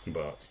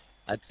 But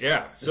that's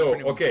so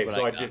okay,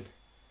 so I did.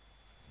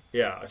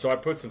 Yeah, so I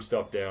put some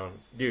stuff down.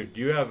 Dude, do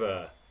you have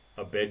a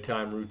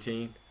bedtime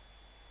routine?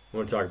 I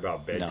want to talk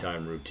about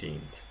bedtime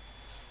routines.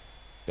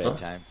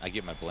 Bedtime? Huh? I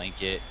get my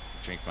blanket,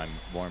 drink my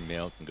warm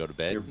milk, and go to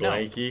bed. Your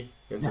blankie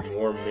and some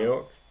warm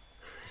milk?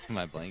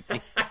 My blankie?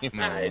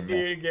 I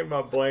did get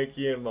my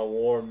blankie and my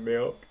warm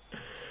milk.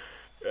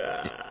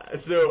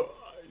 So,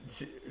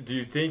 do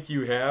you think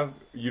you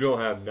don't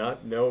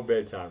have no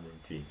bedtime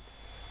routine?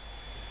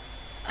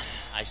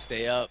 I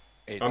stay up.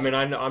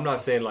 I'm not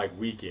saying like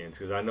weekends,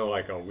 because I know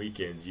like on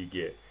weekends you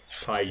get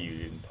tired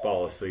and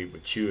fall asleep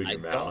with chew in your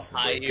mouth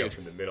and wake up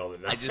in the middle of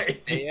the night. I just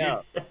stay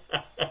up.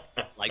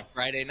 Like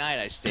Friday night,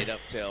 I stayed up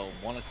till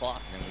 1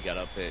 o'clock, and then we got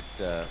up at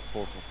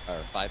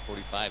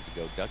 5:45 to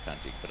go duck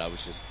hunting. But I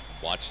was just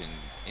watching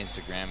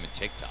Instagram and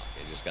TikTok.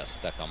 It just got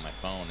stuck on my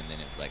phone, and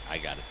then it was like I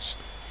got it,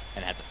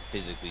 and I had to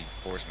physically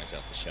force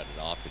myself to shut it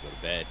off to go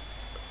to bed.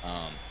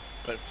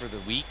 But for the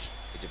week,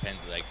 it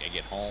depends. Like I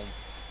get home,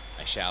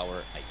 I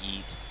shower, I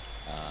eat.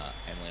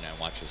 Emily and I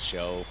watch a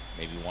show,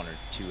 maybe 1 or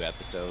 2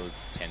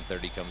 episodes.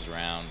 10:30 comes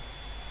around.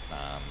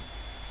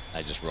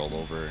 I just roll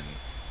over, and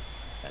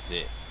that's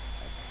it.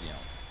 That's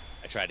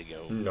I try to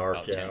go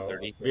Narc about out.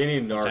 10:30.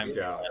 Vinny narcs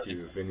out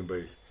too. If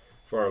anybody's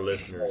for our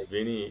listeners,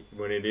 Vinny,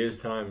 when it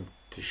is time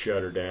to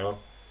shut her down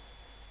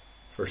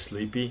for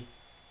sleepy,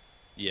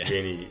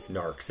 Vinny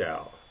narcs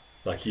out.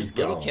 Like he's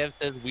gone. Little Kev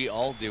says we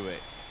all do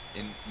it,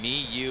 and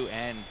me, you,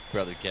 and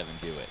brother Kevin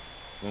do it.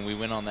 When we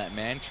went on that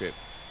man trip,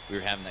 we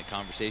were having that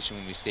conversation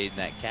when we stayed in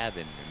that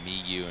cabin. And me,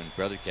 you, and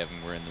brother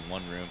Kevin were in the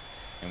one room,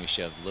 and we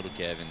shoved little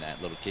Kev in that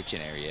little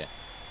kitchen area.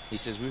 He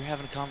says we were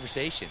having a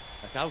conversation.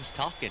 Like I was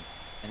talking,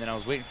 and then I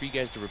was waiting for you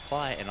guys to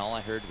reply, and all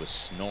I heard was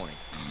snoring.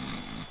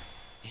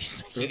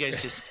 He's like, you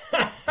guys just,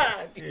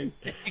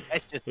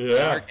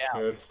 yeah,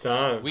 it's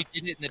time. We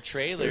did it in the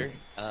trailer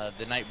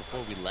the night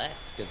before we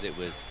left because it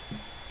was,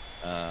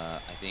 I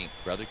think,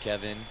 brother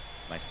Kevin,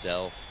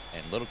 myself,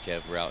 and little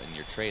Kev were out in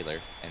your trailer,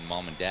 and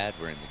mom and dad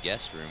were in the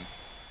guest room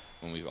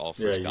when we all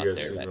first got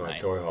there that night.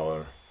 Toy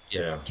hauler.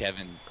 Yeah.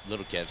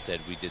 Little Kev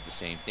said we did the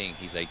same thing.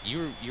 He's like,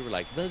 you were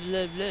like blah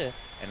blah blah,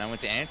 and I went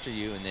to answer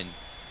you, and then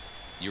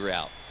you were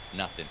out.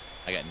 Nothing.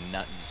 I got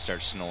nothing. You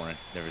start snoring.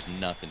 There was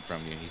nothing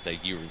from you. He's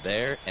like, you were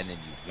there, and then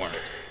you weren't.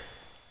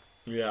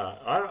 Yeah,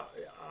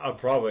 I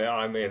probably.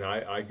 I mean,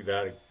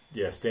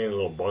 staying in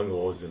little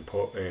bungalows in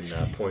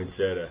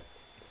Poinsettia.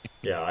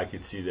 Yeah, I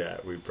could see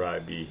that. We'd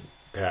probably be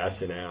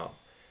passing out.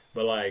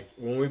 But like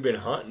when we've been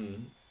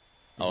hunting,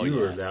 you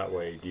were that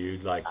way,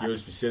 dude. Like you'll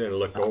just be sitting and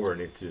look over,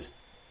 and it's just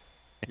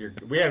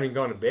we haven't even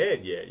gone to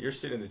bed yet. You're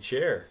sitting in the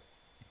chair.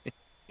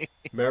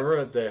 Remember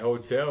at the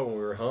hotel when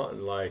we were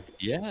hunting? Like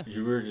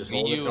you were just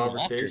holding a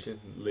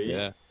conversation.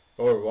 Lee,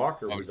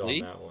 Walker was on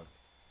that one.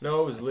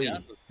 No, it was Lee.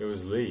 It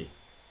was Lee.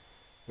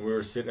 And we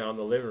were sitting out in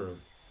the living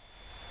room.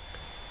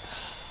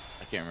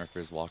 I can't remember if it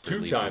was Walker.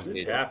 2 times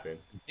it's happened.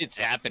 It's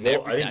happened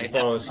every time. I didn't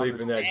fall asleep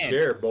in that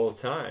chair both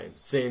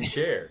times. Same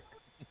chair.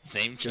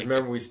 Same chair.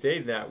 Remember we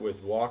stayed in that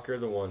with Walker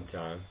the one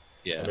time.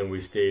 Yeah. And then we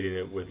stayed in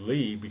it with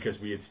Lee because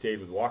we had stayed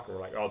with Walker.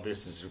 We're like, oh,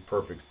 this is a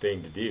perfect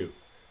thing to do.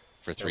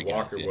 For 3 and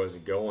Walker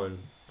wasn't going,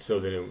 so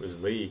then it was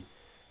Lee.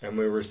 And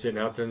we were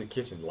sitting out there in the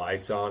kitchen,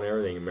 lights on,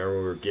 everything. Remember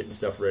we were getting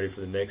stuff ready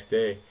for the next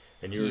day,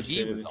 and you were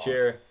sitting in the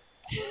chair.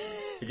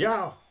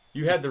 Yeah,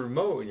 you had the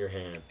remote in your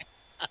hand.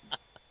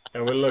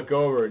 And we look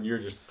over, and you're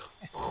just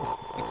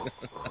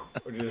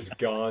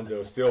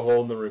gonzo, still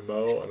holding the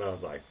remote. And I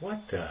was like,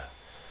 what the?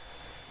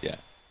 Yeah.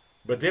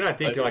 But then I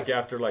think like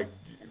after like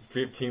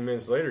 15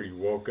 minutes later, you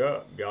woke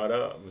up, got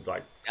up, and was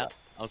like, yeah,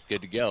 I was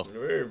good to go.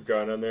 We've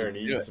gone in there and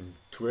eaten some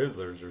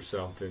Twizzlers or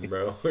something,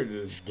 bro. We're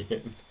just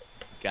getting...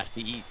 Gotta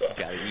eat,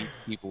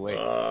 keep away.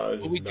 I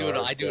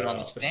do it on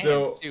the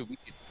stands too.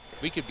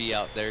 We could be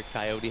out there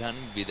coyote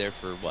hunting, be there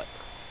for what,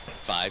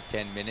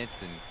 5-10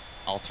 minutes, and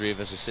all 3 of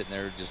us are sitting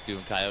there just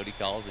doing coyote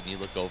calls, and you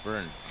look over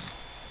and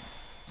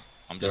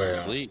I'm just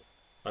asleep.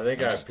 I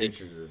think I have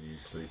pictures of you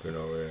sleeping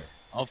over there.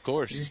 Of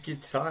course. You just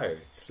get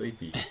tired,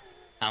 sleepy.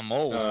 I'm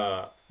old.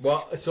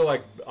 Well, so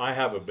like I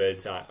have a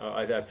bedtime.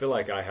 I feel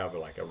like I have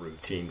like a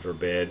routine for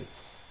bed.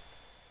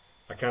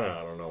 I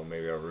don't know,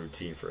 maybe a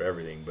routine for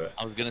everything, but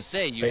I was gonna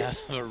say you have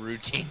a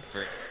routine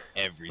for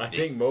everything. I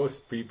think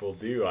most people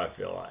do. I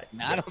feel like.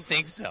 I don't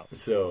think so.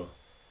 So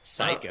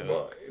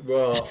psychos.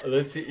 Well,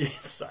 let's see.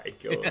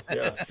 Psychos.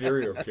 Yeah,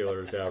 serial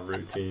killers have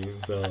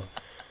routines. So.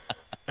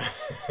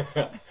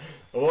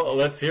 Well,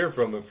 let's hear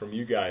from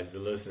you guys, the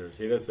listeners.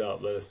 Hit us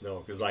up. Let us know,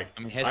 because like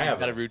Hessey's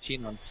got a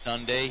routine on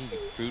Sunday. He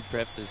food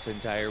preps his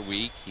entire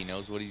week. He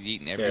knows what he's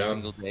eating every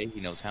single day.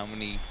 He knows how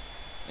many,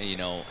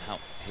 how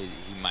he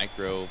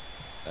micro.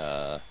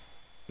 Macros.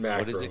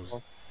 What is it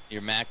called?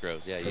 Your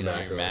macros. Yeah, your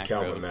macros.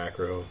 Count my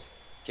macros.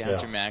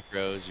 Count your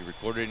macros. You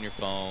record it in your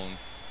phone.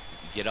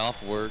 You get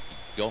off work.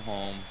 You go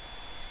home.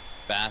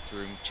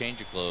 Bathroom. Change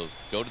your clothes.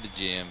 Go to the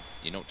gym.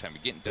 You know what time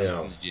you're getting done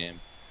from the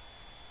gym.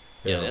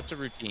 Yeah, that's a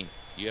routine.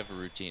 You have a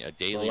routine, a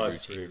daily routine.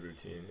 That's pretty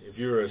routine. If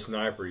you were a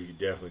sniper, you could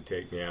definitely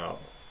take me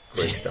out,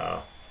 quick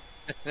style.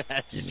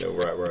 You know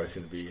right where I was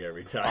going to be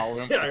every time.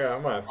 I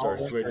might have to start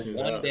switching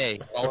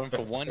it up. Call him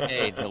for one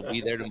day, and he'll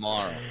be there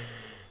tomorrow.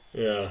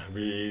 Yeah,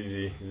 be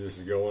easy.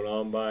 Just going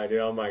on by.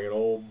 Dude, I'm like an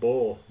old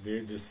bull,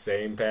 dude. Just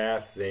same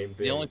path, same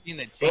thing. The only thing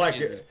that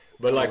changes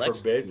but like for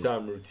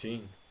bedtime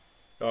routine.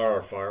 Or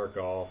a fire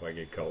call if I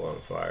get caught on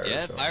fire.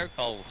 Yeah, fire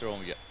call will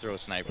throw a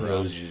sniper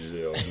those off.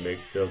 Usually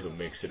those will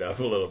mix it up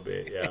a little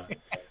bit, yeah.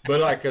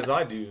 But like, cause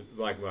I do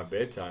like my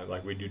bedtime,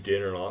 like we do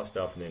dinner and all that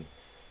stuff, and then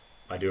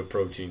I do a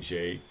protein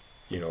shake,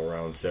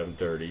 around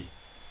 7:30,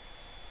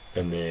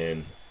 and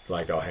then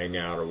like I'll hang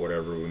out or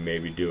whatever we may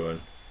be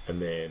doing,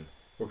 and then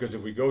because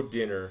if we go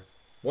dinner,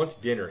 once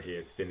dinner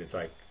hits, then it's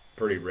like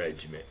pretty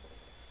regiment.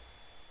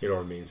 You know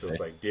what I mean? So it's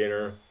like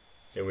dinner,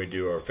 and we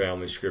do our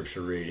family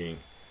scripture reading,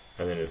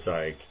 and then it's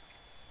like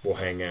we'll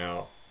hang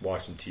out,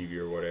 watch some TV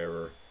or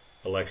whatever.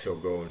 Alexa will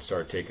go and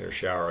start taking her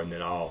shower, and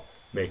then I'll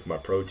make my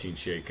protein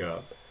shake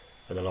up,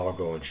 and then I'll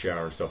go and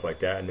shower and stuff like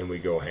that, and then we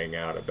go hang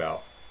out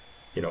about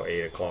 8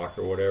 o'clock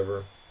or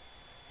whatever,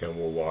 and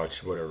we'll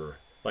watch whatever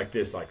like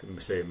this, like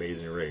say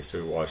Amazing Race.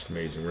 So we watched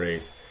Amazing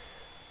Race,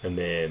 and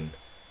then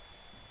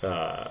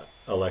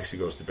Alexa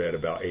goes to bed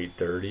about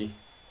 8:30,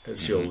 and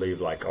she'll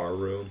leave like our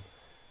room.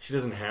 She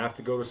doesn't have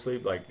to go to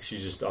sleep. Like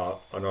she's just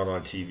not on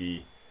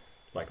TV.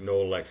 Like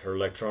her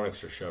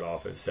electronics are shut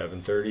off at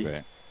 7:30,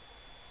 Right.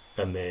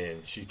 and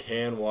then she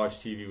can watch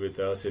TV with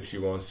us if she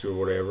wants to or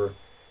whatever.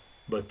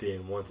 But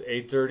then once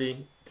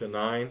 8:30 to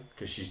 9,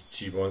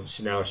 because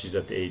now she's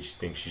at the age she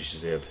thinks she should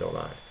stay up till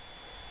 9.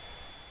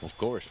 Of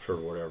course. For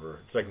whatever.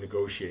 It's like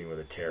negotiating with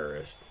a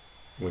terrorist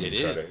when It you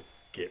try is. to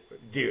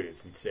get. Dude,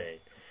 it's insane.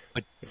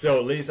 But so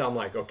at least I'm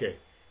like, okay,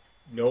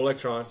 no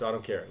electronics. I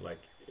don't care. Like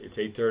it's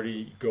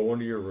 8:30. Go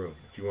into your room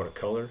if you want to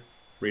color,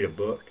 read a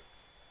book,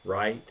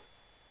 write,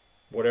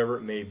 whatever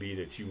it may be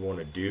that you want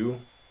to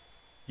do.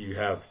 You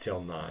have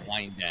till 9.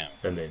 wind down.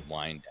 And then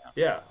Wind down.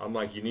 yeah, I'm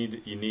like, you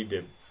need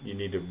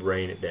to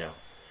brain it down.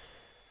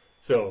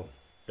 So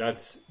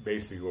that's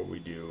basically what we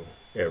do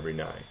every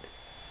night.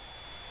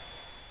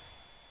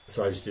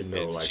 So I just didn't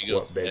know And like she goes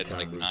what to bed bedtime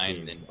like 9,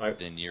 routines.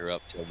 then you're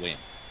up till when?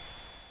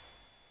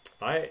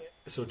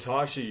 So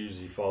Tasha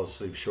usually falls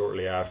asleep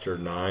shortly after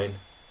 9.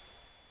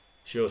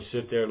 She'll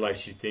sit there like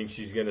she thinks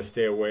she's gonna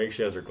stay awake.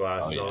 She has her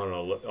glasses on, and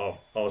all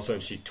of a sudden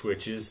she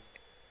twitches,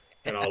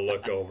 and I'll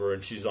look over,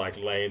 and she's like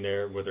laying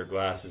there with her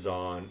glasses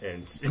on,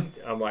 and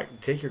I'm like,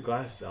 "Take your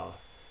glasses off."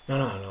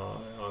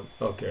 No,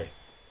 okay.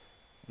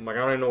 I'm like,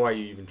 I don't know why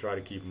you even try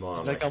to keep them on.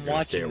 It's like I'm "You're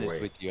gonna stay watching this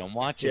awake." with you. I'm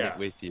watching it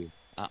with you.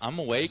 I'm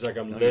awake. She's like,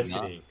 I'm No, you're not.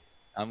 listening.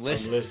 I'm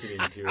listening. I'm listening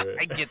to it.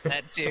 I get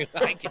that too.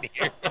 I can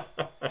hear it.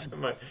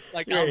 I'm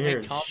like, you I'll ain't make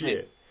hearing comments.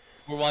 shit.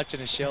 We're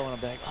watching a show, and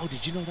I'm like, "Oh,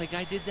 did you know that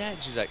guy did that?"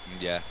 And she's like,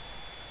 "Yeah,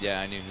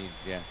 I knew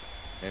he, yeah."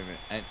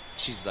 And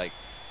she's like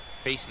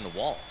facing the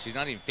wall. She's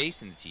not even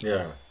facing the TV.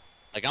 Yeah.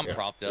 Like I'm Yeah.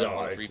 propped up No,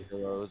 on it's- 3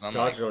 pillows. I'm Tasha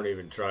like, don't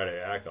even try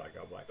to act like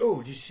I'm like, oh,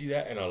 did you see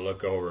that? And I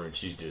look over and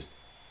she's just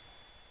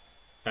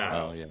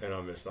out. Oh, yeah. And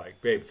I'm just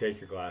like, babe, take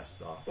your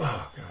glasses off.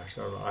 Oh, gosh,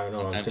 I don't know. I was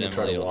sometimes going to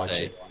try Emily to will watch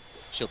say, it.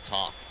 she'll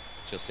talk.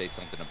 She'll say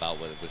something about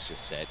what was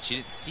just said. She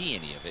didn't see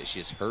any of it. She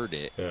just heard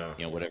it. Yeah.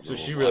 Whatever. So we're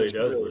she really watching.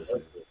 does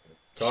listen.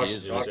 Tasha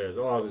is just says,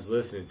 oh, I was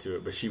listening to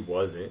it, but she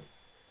wasn't.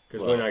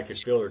 Because Well, when I could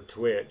feel her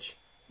twitch,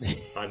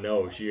 I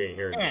know she ain't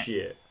hearing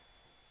shit.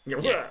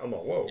 Yeah. I'm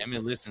like, whoa. Emily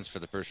listens for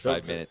the first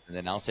Something. 5 minutes, and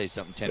then I'll say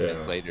something 10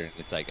 minutes later, and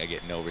it's like I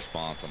get no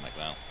response. I'm like,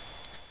 well,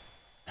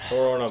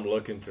 Or when I'm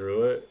looking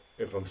through it,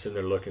 if I'm sitting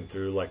there looking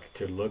through, like,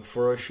 to look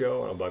for a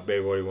show, and I'm like,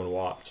 babe, what do you want to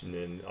watch? And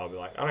then I'll be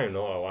like, I don't even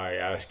know why I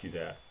asked you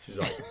that. She's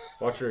like,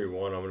 watch whatever you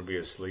want. I'm going to be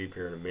asleep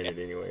here in a minute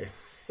anyway.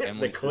 The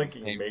Emily says the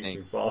clicking same makes thing.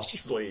 me fall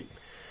asleep.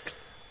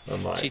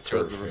 I'm like, she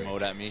throws the perfect.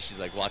 remote at me. She's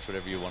like, watch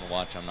whatever you want to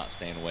watch. I'm not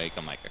staying awake.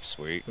 I'm like,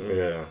 sweet.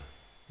 Yeah.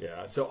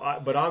 So,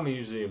 but I'm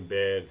usually in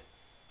bed.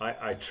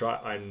 I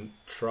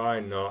try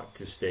not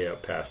to stay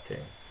up past 10.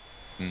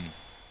 Mm.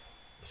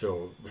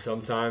 So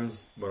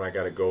sometimes when I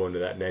got to go into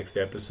that next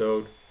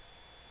episode,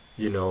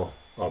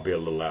 I'll be a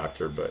little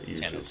after, but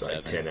usually it's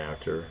like 10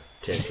 after,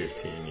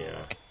 10:15,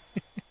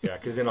 yeah. Yeah,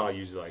 because then I'll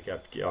usually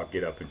I'll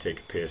get up and take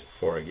a piss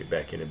before I get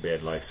back into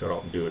bed, so I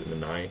don't do it in the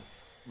night.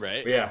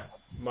 Right. But yeah,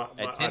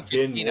 At I've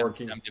been 10:15,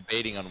 working. I'm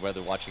debating on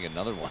whether watching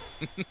another one.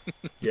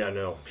 Yeah,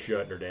 no,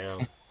 shutting her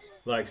down.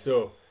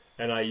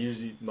 And I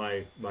usually,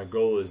 my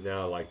goal is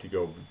now, to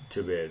go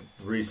to bed.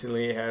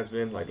 Recently it has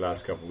been,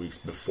 last couple weeks,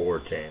 before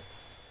 10.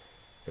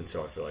 And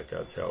so I feel like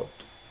that's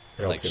helped.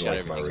 Like, in, shut my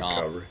everything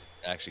recovery. off.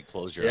 Actually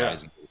close your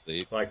eyes and go to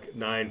sleep.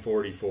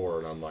 9:44,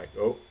 and I'm like,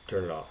 oh,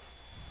 turn it off.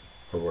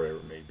 Or whatever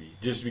it may be.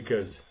 Just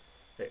because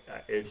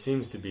it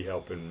seems to be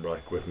helping,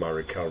 with my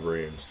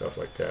recovery and stuff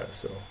like that.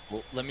 So,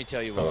 Well, let me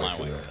tell you what I my like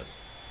wife that. does.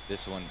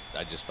 This one,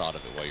 I just thought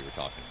of it while you were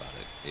talking about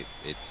it.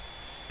 It's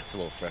a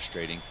little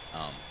frustrating.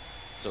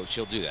 So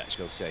she'll do that.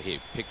 She'll say, hey,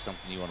 pick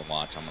something you want to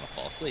watch. I'm going to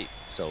fall asleep.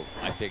 So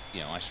I pick,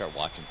 I start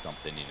watching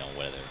something,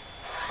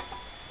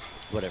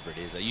 whatever it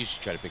is. I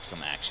usually try to pick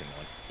some action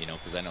one,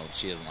 because I know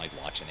she doesn't like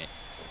watching it.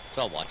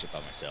 So I'll watch it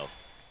by myself,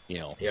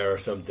 yeah, or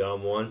some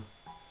dumb one.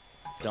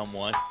 Dumb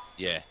one.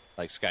 Yeah,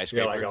 like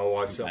Skyscraper. Yeah, I'll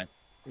watch some.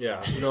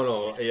 Yeah,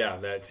 no, yeah,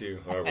 that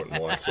too. I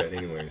wouldn't watch that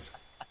anyways.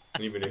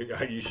 Even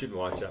if, you shouldn't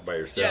watch that by Yeah,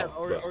 yourself.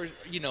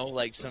 or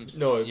like some.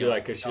 No, it'd be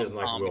because she doesn't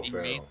like Will comedy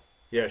Ferrell. made.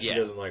 Yeah, she Yeah.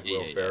 doesn't like Yeah,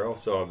 Will yeah. Ferrell,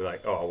 so I'll be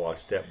like, oh, I'll watch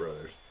Step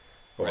Brothers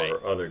or Right.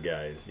 other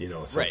guys, something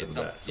Right, of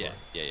that sort.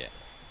 yeah.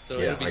 So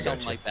Yeah, it'll be I something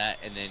gotcha. like that,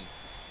 and then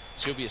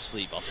she'll be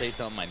asleep. I'll say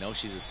something, I know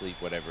she's asleep,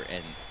 whatever,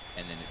 and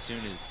then as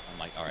soon as I'm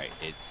like, all right,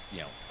 it's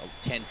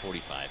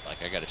 10:45,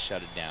 I got to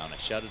shut it down. I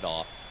shut it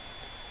off,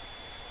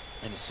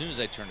 and as soon as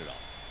I turn it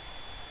off,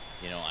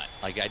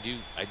 I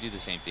do the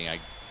same thing. I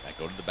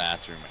go to the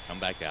bathroom, I come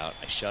back out,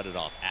 I shut it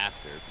off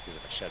after, because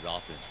if I shut it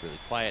off, then it's really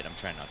quiet. I'm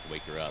trying not to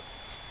wake her up,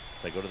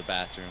 so I go to the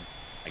bathroom,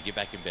 I get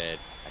back in bed,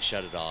 I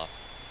shut it off,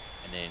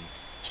 and then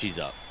she's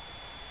up.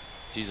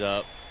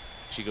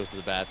 she goes to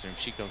the bathroom,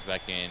 she comes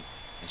back in,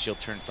 and she'll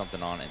turn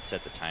something on and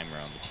set the timer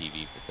on the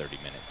TV for 30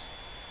 minutes.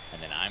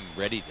 And then I'm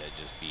ready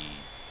to just be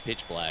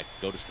pitch black,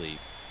 go to sleep,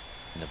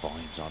 and the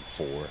volume's on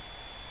 4. And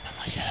I'm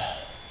like,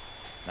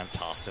 and I'm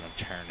tossing, I'm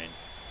turning,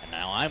 and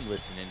now I'm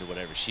listening to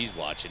whatever she's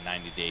watching,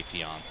 90 Day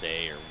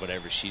Fiance or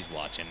whatever she's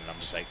watching, and I'm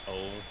just like,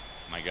 oh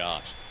my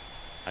gosh.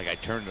 Like, I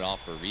turned it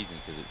off for a reason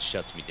because it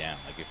shuts me down.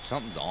 Like, if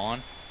something's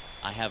on,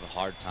 I have a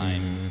hard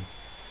time,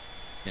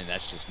 and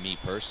that's just me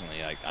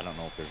personally. Like, I don't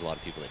know if there's a lot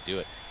of people that do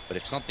it, but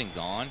if something's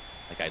on,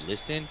 like, I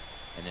listen,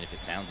 and then if it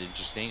sounds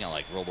interesting, I'll,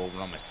 like, roll over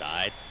on my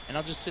side, and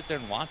I'll just sit there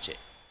and watch it.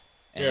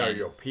 And yeah, or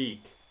you'll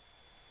peek.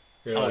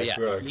 You're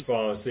like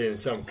falling asleep in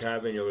some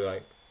cabin, you'll be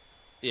like...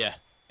 Yeah.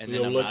 And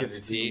you'll then look at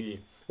the TV.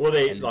 Well,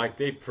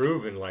 they've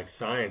proven, like,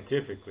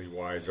 scientifically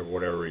wise, or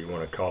whatever you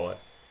want to call it,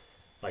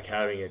 like,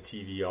 having a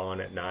TV on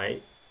at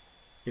night.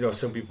 You know,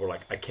 some people are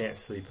like, I can't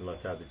sleep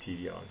unless I have the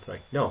TV on. It's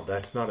like, no,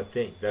 that's not a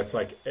thing. That's,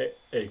 like,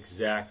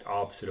 exact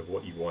opposite of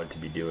what you want to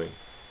be doing.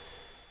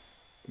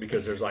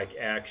 Because there's, like,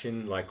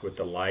 action, like, with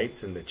the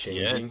lights and the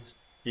changing.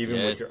 Even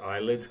with your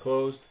eyelids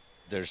closed.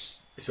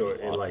 So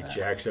it, like,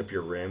 jacks up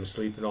your REM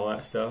sleep and all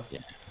that stuff. Yeah.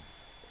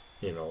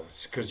 You know,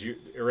 because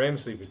REM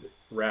sleep is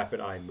rapid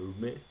eye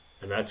movement,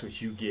 and that's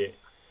what you get.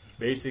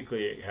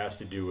 Basically, it has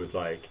to do with,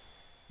 like,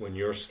 when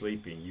you're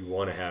sleeping, you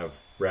want to have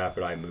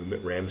rapid eye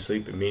movement, REM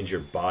sleep. It means your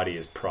body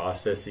is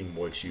processing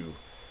what you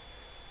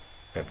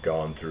have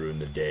gone through in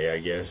the day, I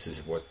guess,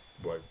 is what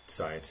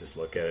scientists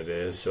look at it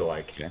as. So,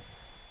 like,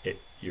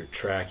 you're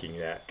tracking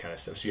that kind of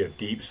stuff. So you have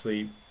deep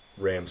sleep,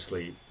 REM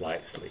sleep,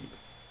 light sleep.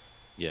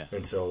 Yeah.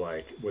 And so,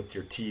 like, with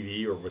your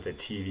TV or with a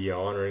TV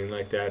on or anything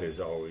like that,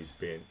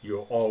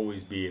 you'll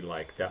always be in,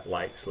 like, that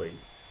light sleep.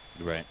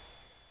 Right.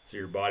 So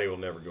your body will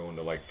never go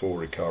into, like, full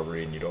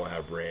recovery, and you don't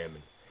have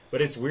REM.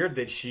 But it's weird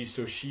that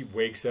she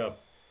wakes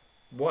up,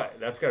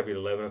 that's got to be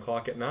 11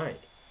 o'clock at night.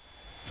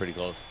 Pretty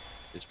close.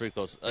 It's pretty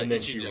close. And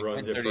then she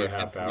runs it for a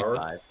half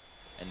hour.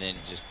 And then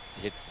just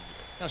hits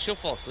she'll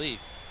fall asleep.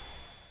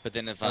 But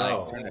then if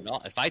I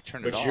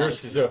turn it off,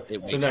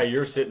 so now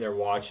you're sitting there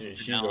watching it.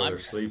 She's over there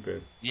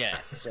sleeping. Yeah.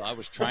 So I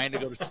was trying to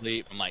go to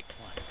sleep. I'm like,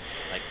 come on.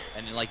 Like,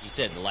 and then, like you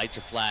said, the lights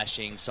are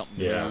flashing.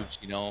 Something moves,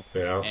 you know.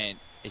 Yeah. And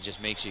it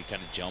just makes you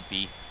kind of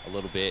jumpy a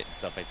little bit and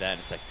stuff like that. And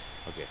it's like,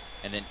 okay.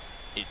 And then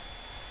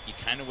you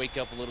kind of wake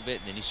up a little bit,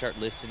 and then you start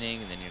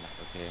listening, and then you're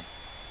like, okay.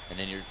 And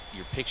then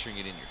you're picturing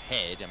it in your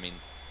head. I mean,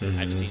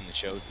 I've seen the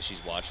shows that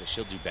she's watched.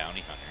 She'll do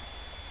Bounty Hunter,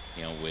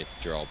 you know, with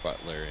Gerald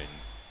Butler and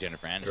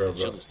Jennifer Aniston.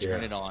 She'll just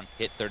turn it on,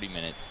 hit 30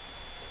 minutes,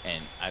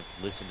 and I've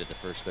listened to the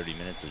first 30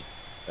 minutes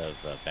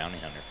of Bounty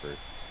Hunter for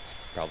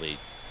probably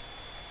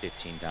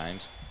 15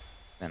 times.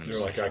 And I'm you're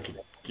like, I could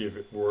give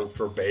it word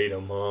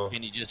verbatim, huh?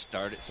 Can you just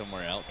start it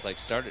somewhere else? Like,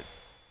 start it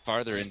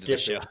farther into the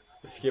show.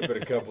 Skip it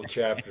a couple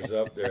chapters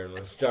up there, and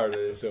let's start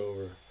this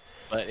over.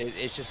 But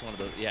it's just one of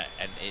those,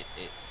 and it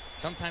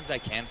sometimes I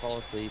can fall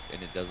asleep,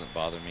 and it doesn't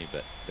bother me,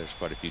 but there's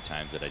quite a few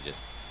times that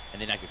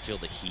and then I can feel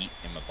the heat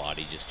in my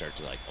body just start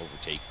to, like,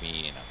 overtake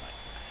me, and I'm like,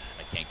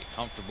 I can't get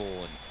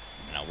comfortable,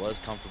 and I was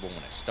comfortable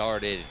when I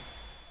started.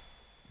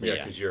 Yeah,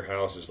 because your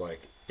house is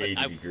like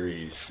 80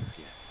 degrees.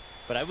 Yeah.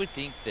 But I would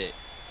think that,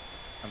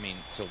 I mean,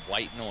 so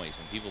white noise,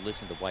 when people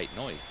listen to white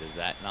noise, does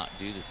that not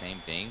do the same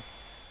thing?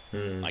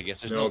 I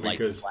guess there's no light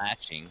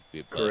flashing.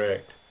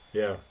 Correct.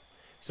 Yeah.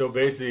 So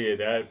basically,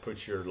 that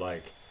puts your,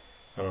 like,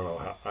 I don't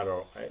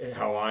know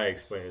how I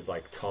explain it is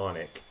like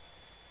tonic.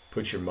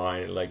 Puts your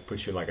mind, like,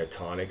 puts you in, like, a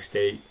tonic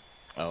state.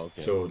 Oh,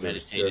 okay. So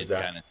there's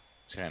that.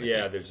 Kind of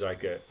yeah, there's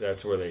like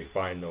that's where they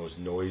find those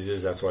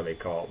noises. That's why they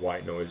call it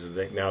white noise.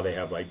 Now they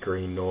have, like,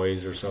 green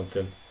noise or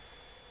something.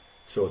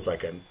 So it's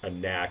like a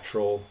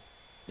natural.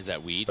 Is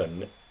that weed?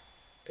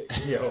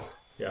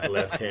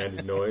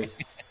 Left-handed noise.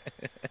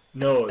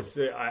 No,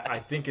 I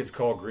think it's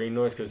called green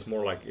noise because it's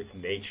more like it's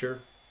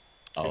nature.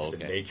 The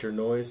nature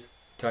noise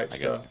type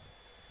stuff.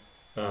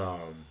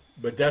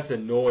 But that's a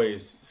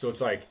noise. So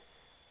it's like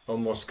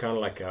almost kind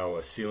of like how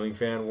a ceiling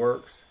fan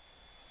works.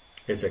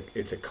 It's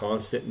a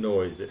constant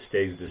noise that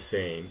stays the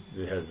same.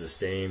 That has the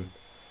same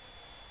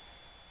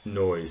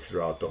noise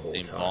throughout the whole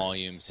time. Same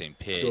volume, same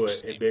pitch. So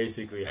it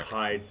basically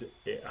hides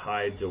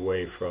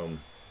away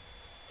from.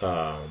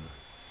 I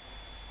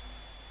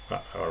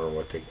don't know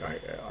what thing. I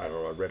don't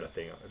know. I read a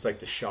thing. It's like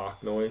the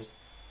shock noise.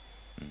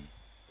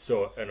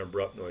 So an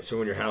abrupt noise. So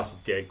when your house is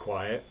dead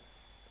quiet,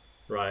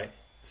 right?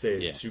 Say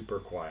it's super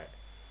quiet,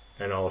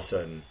 and all of a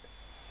sudden,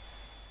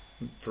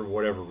 for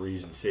whatever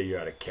reason, say you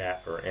had a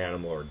cat or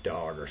animal or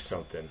dog or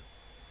something,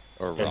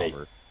 or a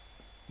robber,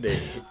 they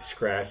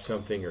scratch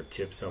something or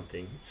tip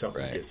something.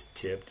 Something gets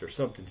tipped or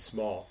something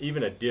small.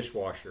 Even a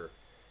dishwasher,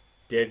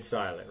 dead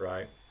silent,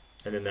 right?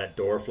 And then that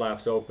door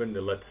flaps open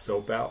to let the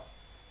soap out.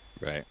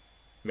 Right.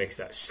 Makes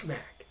that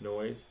smack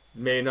noise.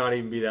 May not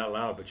even be that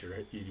loud, but you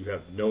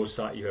have no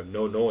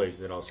noise,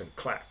 and then all of a sudden,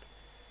 clack.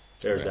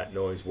 There's that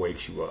noise,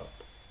 wakes you up.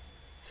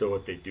 So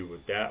what they do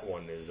with that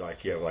one is,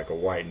 like, you have like a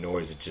white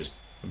noise that just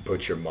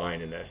puts your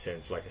mind in that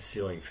sense, like a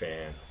ceiling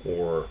fan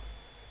or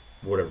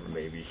whatever,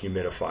 maybe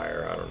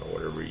humidifier. I don't know,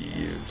 whatever you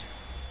use.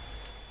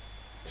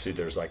 See,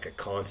 there's like a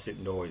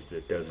constant noise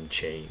that doesn't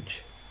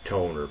change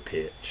tone or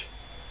pitch.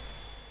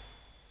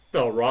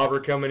 No, robber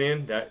coming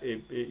in,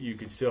 you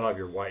can still have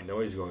your white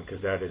noise going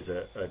because that is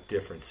a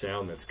different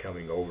sound that's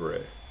coming over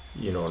it.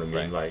 You know what I mean?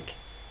 Right. Like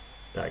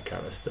that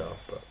kind of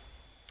stuff. But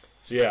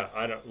so yeah,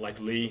 I don't like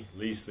Lee.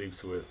 Lee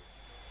sleeps with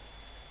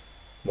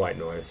white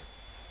noise.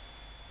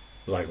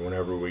 Like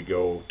whenever we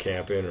go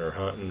camping or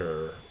hunting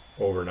or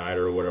overnight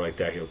or whatever like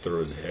that, he'll throw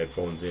his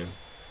headphones in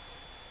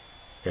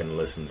and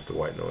listens to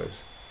white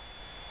noise.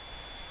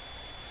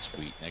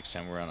 Sweet. Next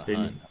time we're on a hunt,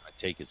 I'm gonna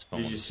take his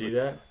phone. Did you see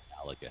that?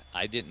 Metallica.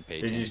 I didn't pay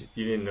attention.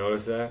 You didn't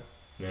notice that?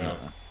 No.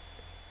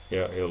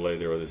 Yeah, he'll lay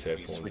there with his We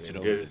headphones. can switch it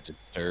in. over to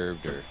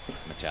Disturbed or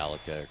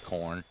Metallica or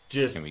Korn.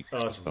 Just Can we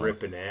us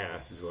ripping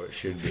ass is what it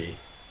should be.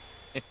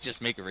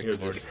 just make a He'll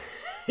recording.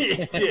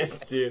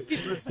 dude.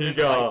 He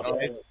go,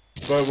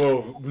 but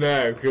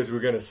no, because we're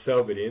gonna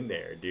sub it in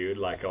there, dude.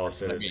 Like all of a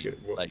sudden,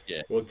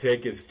 we'll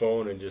take his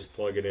phone and just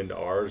plug it into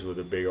ours with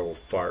a big old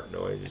fart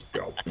noise. Just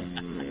go.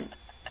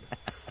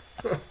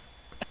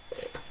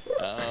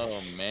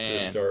 Oh man!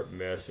 Just start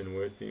messing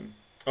with him.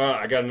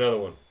 I got another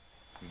one.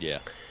 Yeah.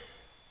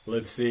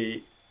 Let's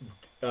see.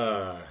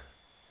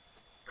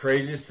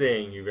 Craziest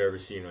thing you've ever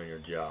seen on your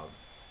job.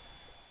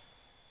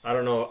 I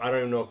don't know. I don't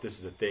even know if this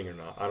is a thing or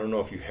not. I don't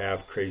know if you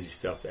have crazy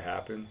stuff that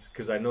happens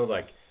because I know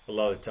like a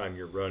lot of the time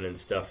you're running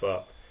stuff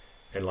up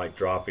and like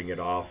dropping it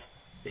off,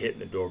 hitting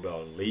the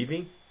doorbell and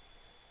leaving.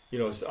 You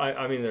know, so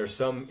I mean, there's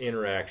some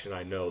interaction.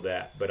 I know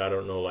that, but I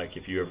don't know like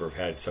if you ever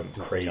had some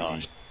crazy.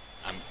 Gosh.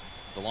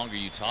 The longer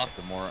you talk,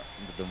 the more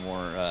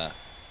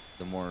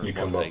you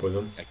come up with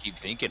them. I keep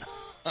thinking.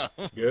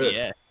 Good.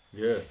 Yeah.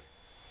 Good.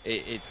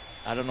 It's.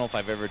 I don't know if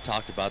I've ever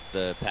talked about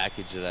the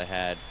package that I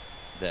had,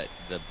 that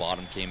the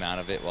bottom came out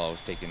of it while I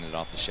was taking it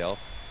off the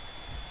shelf.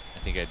 I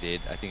think I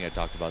did. I think I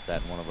talked about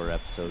that in one of our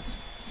episodes.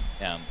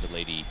 The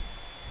lady,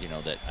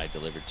 that I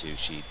delivered to,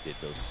 she did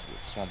those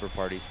slumber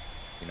parties.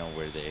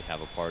 Where they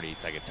have a party.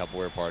 It's like a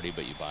Tupperware party,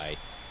 but you buy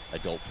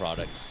adult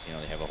products.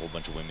 They have a whole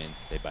bunch of women.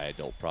 They buy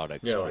adult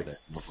products. Yeah, like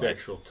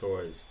sexual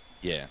toys.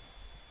 Yeah.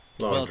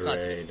 Lingerie. Well, it's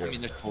not.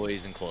 There's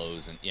toys and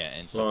clothes and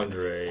and stuff.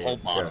 Lingerie. The whole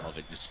bottom of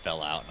it just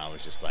fell out, and I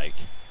was just like,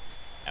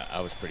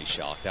 I was pretty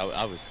shocked. I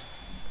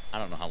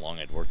don't know how long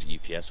I'd worked at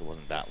UPS. It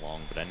wasn't that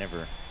long, but I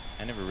never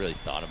really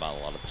thought about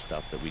a lot of the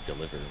stuff that we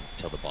delivered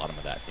until the bottom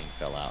of that thing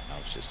fell out, and I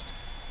was just.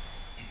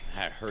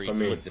 I hurried,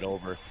 flipped it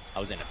over. I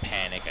was in a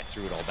panic. I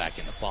threw it all back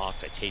in the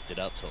box. I taped it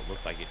up so it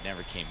looked like it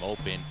never came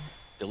open.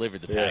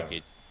 Delivered the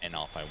package, and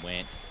off I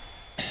went.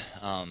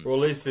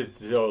 Well, at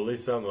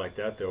least something like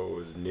that though. It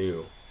was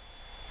new.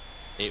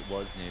 It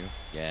was new,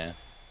 yeah.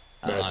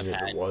 Imagine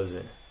if it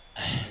wasn't.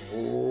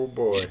 Oh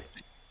boy.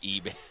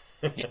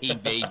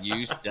 eBay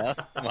used stuff.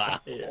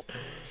 Wow. Yeah.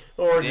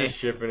 Or just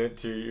shipping it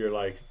to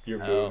you're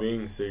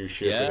moving, so you're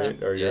shipping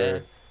it, or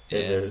you're.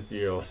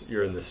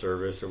 You're in the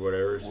service or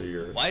whatever, so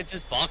you're. Why is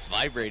this box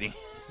vibrating?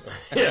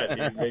 Yeah,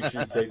 dude, make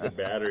sure you take the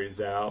batteries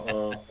out.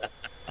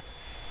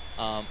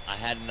 I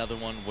had another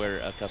one where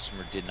a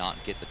customer did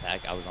not get the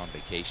pack. I was on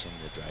vacation.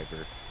 The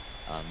driver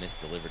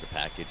misdelivered a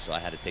package, so I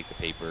had to take the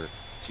paper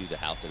to the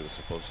house that it was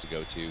supposed to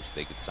go to, so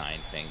they could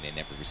sign saying they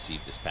never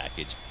received this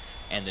package.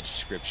 And the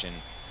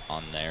description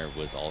on there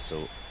was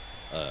also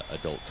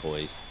adult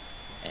toys,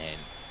 and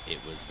it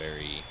was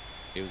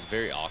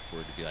very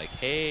awkward to be like,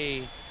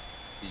 hey.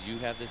 Did you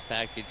have this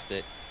package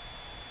that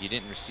you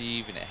didn't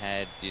receive and it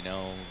had,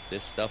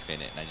 this stuff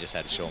in it? And I just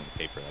had to show them the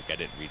paper. Like, I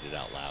didn't read it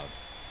out loud.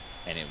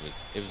 And it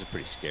was a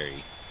pretty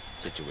scary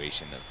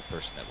situation of the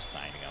person that was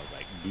signing. I was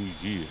like,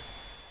 boo-hoo.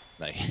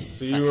 Like,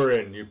 so you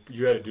had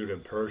to do it in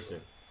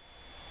person.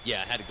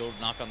 Yeah, I had to go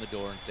knock on the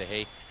door and say,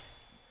 hey,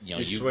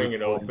 you swing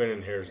it open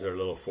and here's their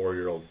little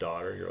 4-year-old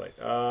daughter. You're like,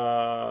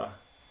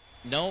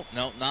 No,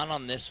 not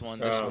on this one.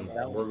 This one.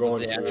 We're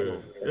going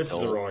to, this is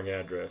the wrong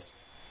address.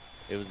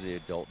 It was the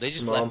adult. They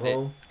just left it.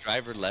 The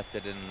driver left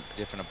it in a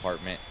different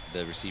apartment.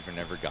 The receiver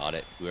never got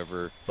it.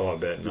 I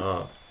bet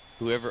not.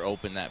 Whoever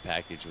opened that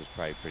package was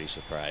probably pretty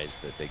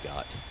surprised that they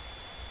got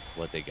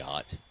what they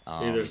got.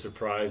 Either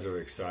surprised or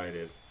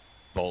excited.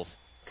 Both.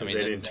 Because they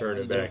didn't turn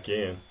it back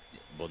in.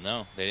 Well,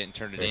 no, they didn't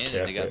turn it in,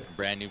 and they got some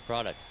brand new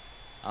products.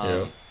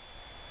 I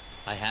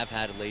have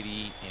had a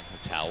lady in her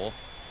towel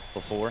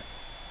before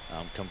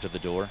come to the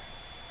door,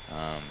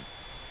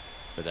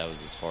 but that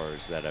was as far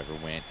as that ever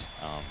went.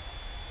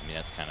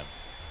 That's kind of,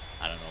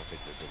 I don't know if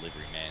it's a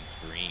delivery man's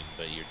dream,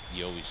 but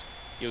you always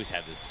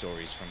have those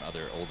stories from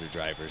other older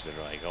drivers that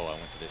are like, oh, I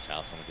went to this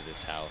house, and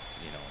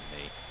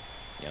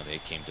they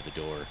came to the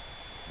door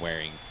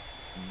wearing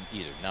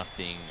either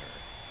nothing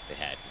or they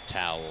had a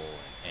towel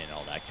and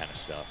all that kind of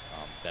stuff.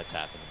 That's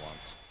happened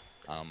once.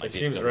 It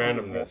seems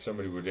random that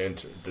somebody would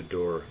enter the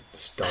door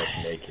stark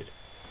naked.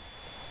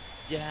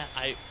 Yeah,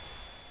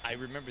 I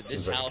remember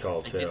this house,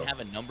 they didn't have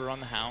a number on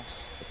the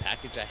house. The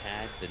package I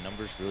had, the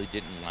numbers really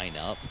didn't line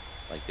up.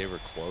 Like, they were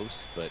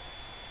close, but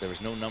there was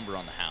no number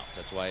on the house.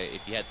 That's why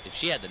if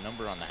she had the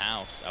number on the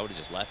house, I would have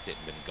just left it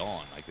and been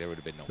gone. Like, there would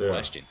have been no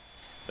question.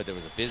 But there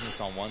was a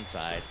business on one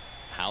side,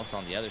 house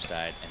on the other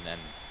side, and then,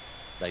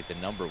 like, the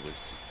number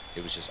was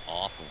it was just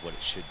off of what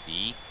it should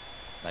be.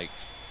 Like,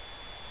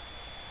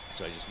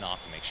 so I just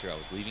knocked to make sure I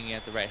was leaving it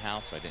at the right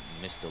house so I didn't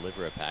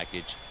misdeliver a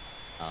package.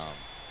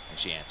 And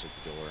she answered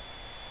the door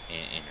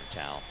in her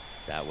towel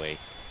that way.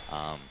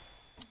 And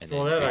then,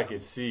 well, that I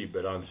could see,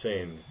 but I'm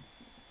saying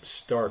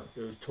stark.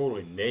 It was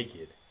totally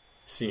naked.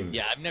 Seems.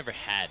 Yeah, I've never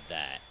had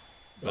that.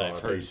 But I've I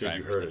thought heard you said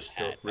you drivers heard a have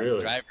story. had. Really?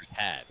 Drivers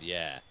have,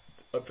 yeah.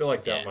 I feel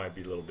like that Yeah. might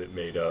be a little bit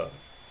made up.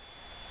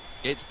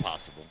 It's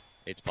possible.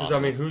 It's Because,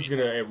 possible. I mean, who's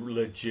going to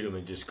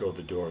legitimately just go to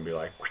the door and be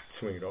like,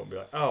 swing it open and be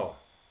like, oh,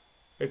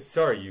 it's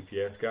sorry,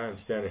 UPS guy, I'm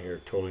standing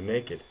here totally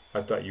naked.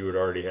 I thought you would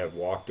already have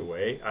walked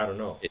away. I don't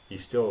know.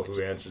 He's still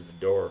who answers the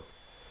door.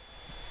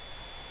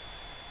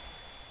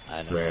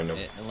 I don't Random.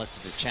 know.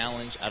 Unless it's a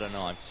challenge, I don't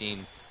know. I've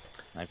seen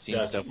That's,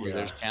 stuff where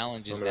there's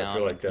challenges now. I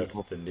feel like that's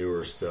people, the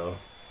newer stuff.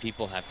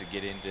 people have to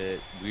get into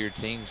weird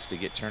things to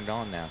get turned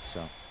on now.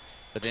 So,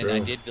 but then True. I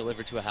did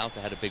deliver to a house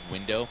that had a big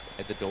window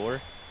at the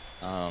door,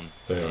 and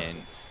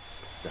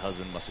the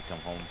husband must have come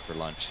home for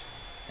lunch,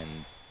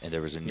 and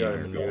there was a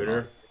nooner going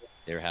on.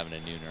 They were having a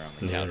nooner on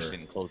the couch.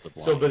 Didn't close the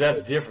blinds. So, but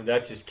that's different.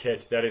 That's just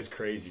catch. That is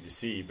crazy to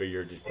see, but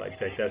you're just like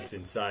that's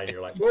inside.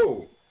 You're like,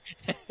 whoa,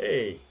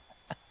 hey,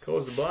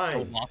 close the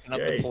blinds. I'm walking up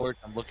the porch.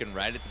 I'm looking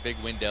right at the big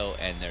window,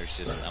 and there's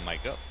just. I'm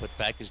like, oh, put the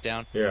package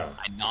down. Yeah.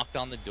 I knocked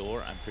on the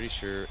door. I'm pretty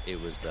sure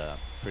it was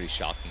pretty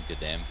shocking to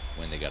them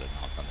when they got a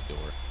knock on the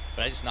door.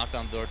 But I just knocked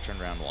on the door, turned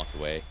around, and walked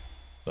away.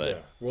 But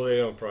yeah. Well, they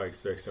don't probably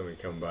expect somebody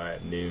to come by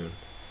at noon.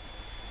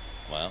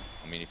 well,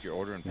 I mean, if you're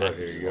ordering But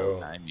packages here you all go.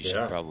 the time, you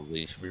should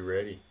probably. Should be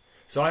ready.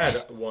 So I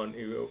had one.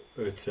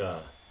 It's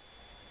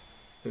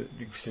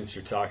since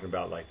you're talking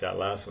about like that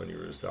last one you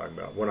were just talking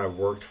about. When I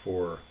worked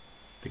for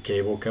the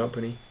cable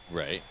company,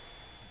 Right.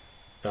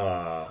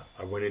 I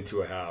went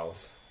into a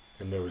house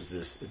and there was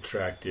this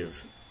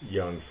attractive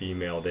young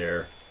female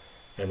there,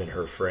 and then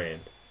her friend,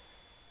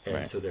 and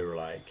Right. so they were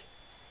like,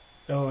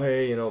 "Oh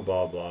hey,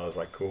 blah blah." I was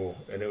like, "Cool,"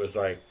 and it was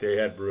like they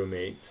had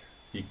roommates.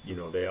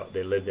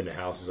 They lived in a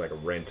house. It was like a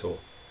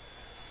rental,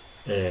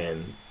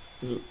 and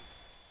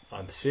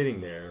I'm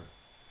sitting there.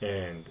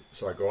 And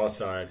so I go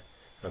outside,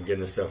 I'm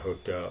getting this stuff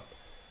hooked up,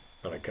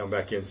 and I come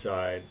back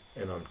inside,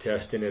 and I'm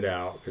testing it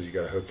out, because you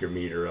got to hook your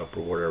meter up or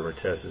whatever and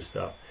test this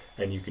stuff.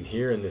 And you can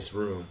hear in this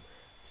room,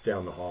 it's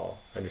down the hall,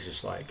 and it's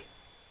just like,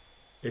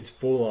 it's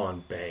full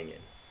on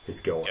banging. It's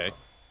going on.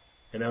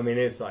 And I mean,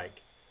 it's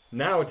like,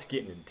 now it's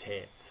getting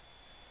intense.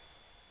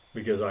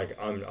 Because like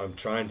I'm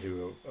trying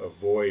to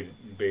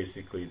avoid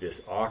basically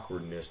this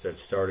awkwardness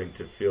that's starting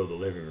to fill the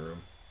living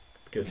room.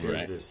 Because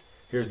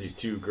here's these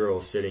two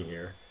girls sitting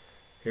here.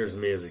 Here's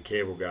me as a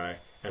cable guy,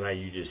 and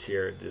you just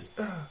hear it just,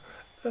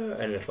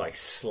 and it's like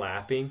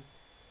slapping,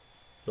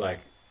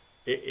 like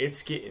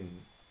it's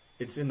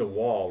in the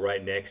wall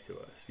right next to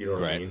us. You know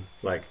what I mean?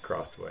 Like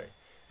across the way,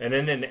 and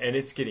then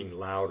it's getting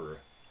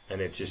louder,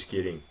 and it's just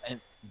getting. And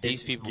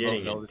these people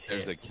don't know that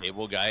there's a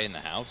cable guy in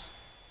the house.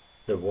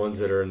 The ones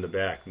that are in the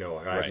back, no,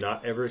 I've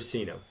not ever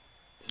seen them.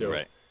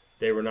 So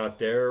they were not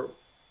there.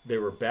 They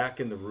were back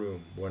in the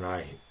room when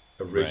I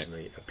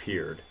originally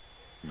appeared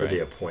for the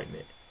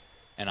appointment.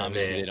 And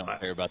obviously they don't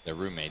care about their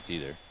roommates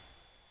either.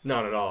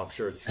 Not at all. I'm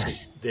sure it's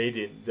they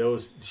didn't.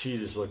 She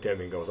just looked at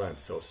me and goes, "I'm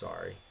so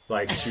sorry."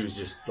 Like she was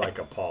just like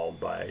appalled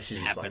by it.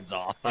 She's just like,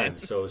 "I'm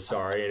so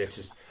sorry," and it's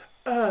just,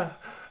 yeah.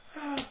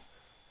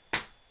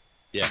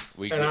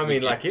 I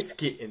mean, like it's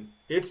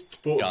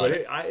full, but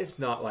it's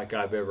not like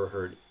I've ever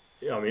heard.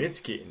 I mean,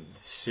 it's getting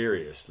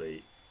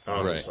seriously.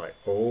 I'm just like,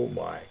 oh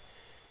my,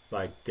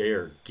 like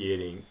they're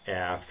getting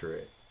after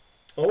it.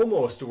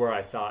 Almost to where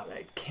I thought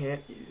it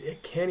can't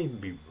even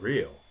be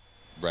real.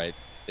 Right.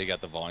 They got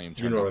the volume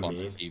turned up on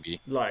the TV.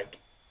 Like,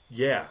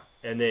 yeah.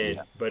 And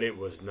then, but it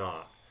was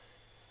not.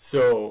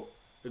 So,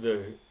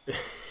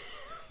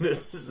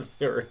 this is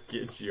where it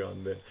gets you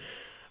on the.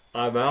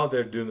 I'm out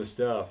there doing the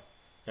stuff,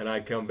 and I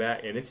come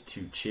back, and it's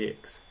two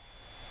chicks.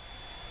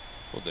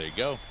 Well, there you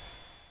go.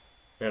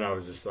 And I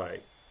was just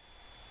like,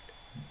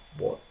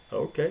 what?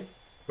 Okay.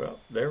 Well,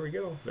 there we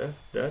go.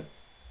 That.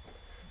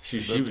 She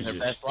was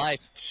just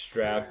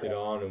strapped it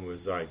on and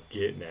was like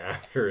getting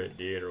after it,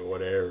 dude, or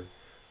whatever.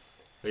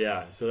 But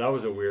yeah, so that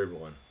was a weird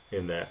one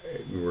in that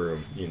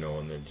room,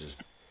 and then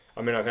just,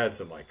 I mean, I've had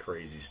some like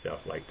crazy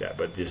stuff like that,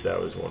 but just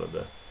that was one of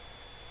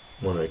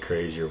the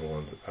crazier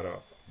ones.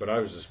 But I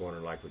was just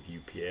wondering, like with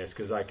UPS,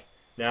 because like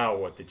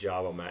now the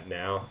job I'm at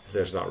now,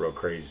 there's not real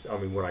crazy. I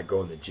mean, when I go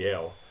in the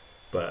jail,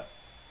 but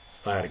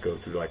I had to go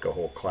through like a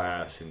whole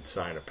class and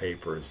sign a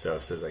paper and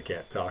stuff says I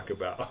can't talk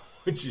about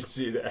what you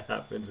see that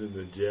happens in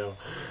the jail.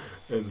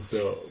 And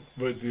so,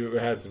 but we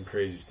had some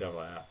crazy stuff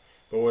like that.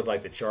 But with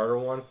like the charter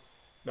one,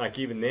 like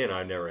even then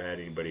I never had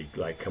anybody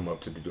like come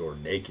up to the door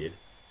naked.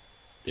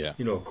 Yeah.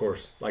 Of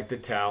course, like the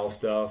towel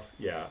stuff,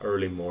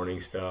 early morning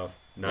stuff,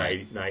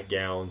 night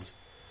gowns.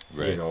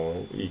 Right.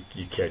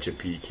 You catch a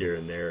peek here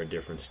and there and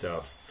different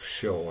stuff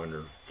showing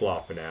or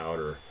flopping out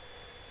or,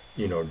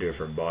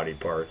 different body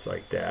parts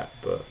like that.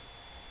 But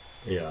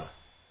yeah.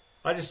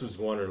 I just was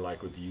wondering,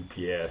 like with the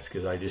UPS,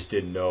 because I just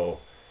didn't know.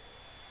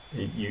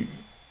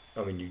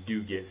 I mean, you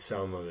do get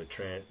some of the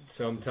trend.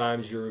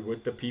 Sometimes you're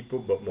with the people,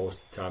 but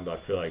most of the time I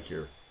feel like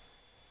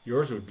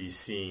yours would be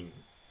seen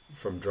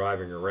from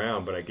driving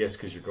around, but I guess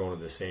because you're going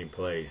to the same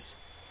place,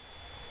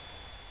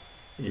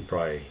 you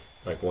probably,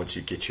 like, once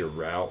you get your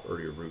route or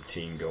your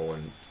routine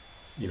going,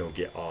 you don't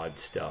get odd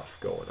stuff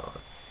going on.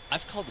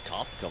 I've called the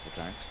cops a couple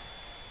times.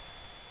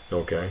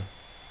 Okay.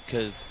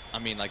 Because, I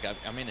mean, like,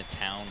 I'm in a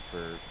town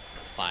for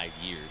 5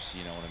 years,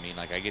 you know what I mean?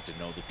 Like, I get to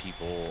know the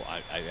people.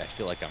 I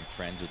feel like I'm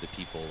friends with the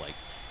people. Like,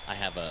 I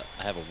have a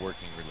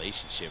working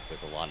relationship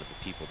with a lot of the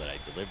people that I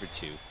deliver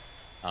to.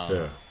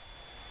 Yeah.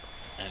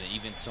 And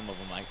even some of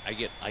them, I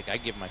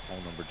give my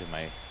phone number to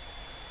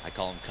I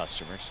call them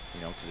customers,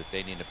 you know, because if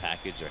they need a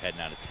package, they're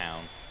heading out of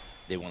town,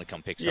 they want to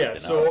come pick something up. Yeah,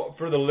 so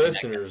for the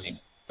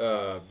listeners,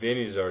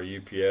 Vinny's our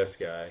UPS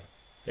guy,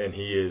 and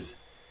he is,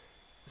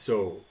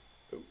 so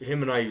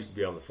him and I used to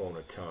be on the phone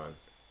a ton.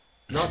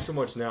 Not so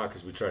much now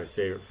because we try to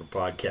save it for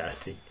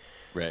podcasting.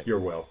 Right. You're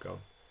welcome.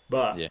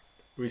 But yeah.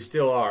 We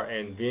still are,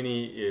 and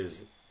Vinny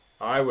is,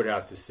 I would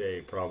have to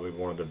say, probably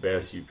one of the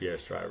best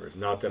UPS drivers.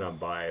 Not that I'm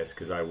biased,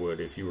 because I would,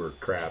 if you were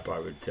crap, I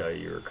would tell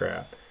you were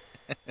crap.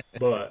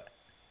 But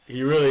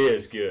he really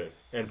is good,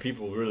 and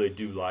people really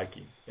do like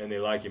him, and they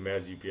like him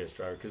as a UPS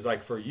driver. Because,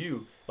 like, for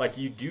you, like,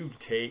 you do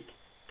take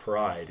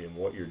pride in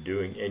what you're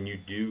doing, and you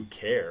do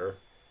care,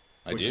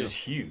 which is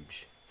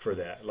huge for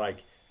that.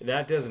 Like,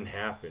 that doesn't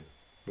happen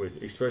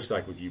with, especially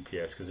like with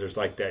UPS, because there's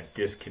like that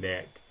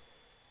disconnect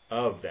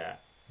of that.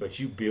 But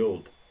you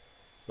build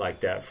like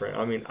that friend.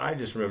 I mean, I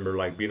just remember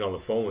like being on the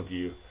phone with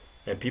you,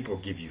 and people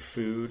give you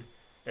food,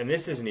 and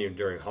this isn't even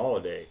during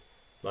holiday.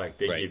 Like,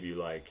 they give you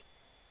like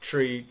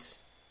treats,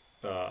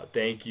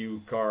 thank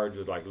you cards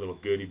with like a little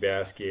goodie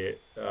basket.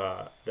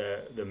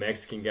 The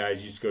Mexican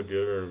guys used to go to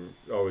dinner and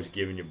always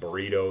giving you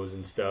burritos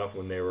and stuff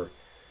when they were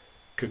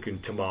cooking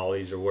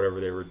tamales or whatever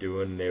they were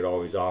doing, and they'd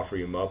always offer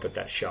you them up at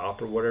that shop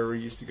or whatever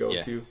you used to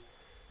go to.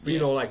 But, you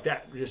know, like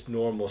that, just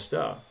normal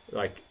stuff,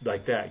 like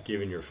that,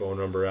 giving your phone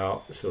number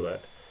out so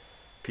that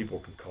people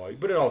can call you.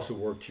 But it also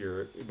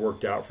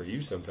worked out for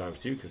you sometimes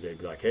too, because they'd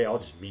be like, hey, I'll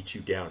just meet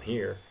you down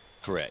here.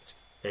 Correct.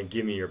 And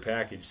give me your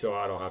package, so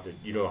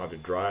you don't have to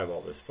drive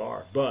all this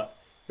far. But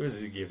it was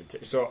a give and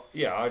take. So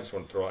yeah, I just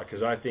want to throw out,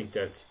 because I think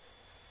that's,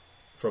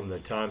 from the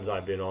times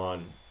I've been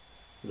on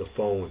the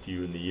phone with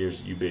you in the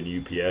years that you've been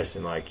UPS,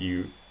 and like,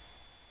 you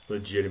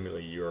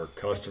legitimately, your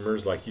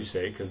customers, like you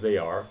say, because they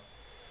are.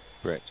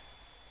 Correct.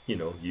 You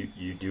know,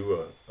 you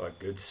do a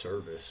good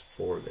service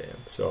for them.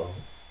 So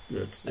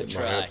my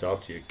try. hat's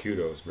off to you.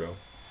 Kudos, bro.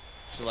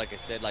 So like I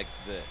said, like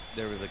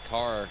there was a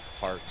car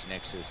parked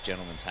next to this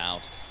gentleman's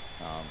house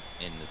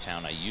in the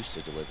town I used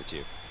to deliver to.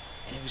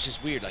 And it was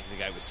just weird. Like, the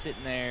guy was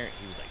sitting there.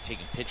 He was like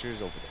taking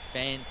pictures over the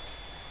fence.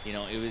 You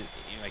know, it was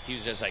like he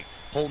was just like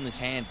holding his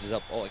hands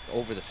up like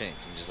over the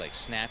fence and just like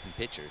snapping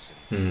pictures.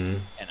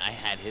 And I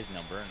had his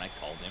number, and I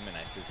called him, and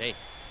I says, hey,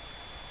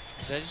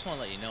 I said, I just want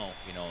to let you know,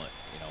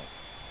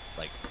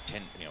 like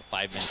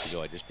 5 minutes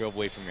ago, I just drove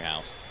away from your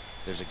house.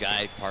 There's a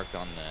guy parked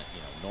on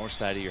the north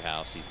side of your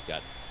house.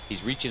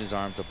 He's reaching his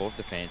arms up over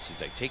the fence.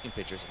 He's like taking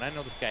pictures, and I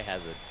know this guy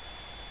has a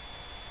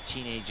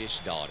teenage-ish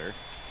daughter.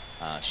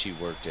 She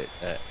worked at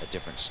a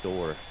different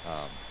store.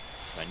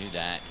 So I knew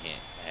that. And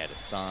I had a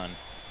son.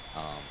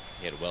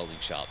 He had a welding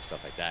shop,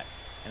 stuff like that.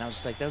 And I was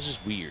just like, that was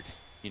just weird.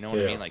 You know what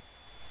I mean? Like,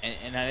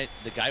 and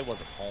the guy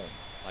wasn't home.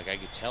 Like, I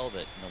could tell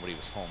that nobody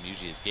was home.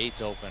 Usually his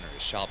gate's open or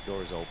his shop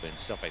door's open,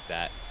 stuff like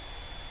that.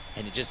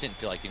 And it just didn't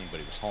feel like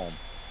anybody was home.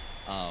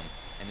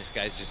 And this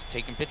guy's just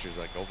taking pictures,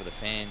 like, over the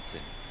fence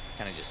and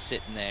kind of just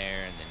sitting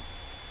there, and then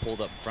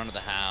pulled up in front of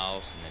the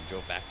house and then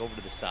drove back over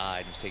to the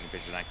side and was taking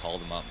pictures. And I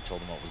called him up and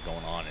told him what was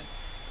going on. And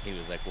he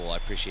was like, well, I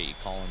appreciate you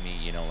calling me.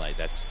 You know, like,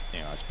 that's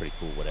pretty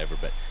cool, whatever.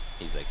 But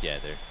he's like, yeah,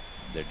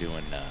 they're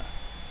doing,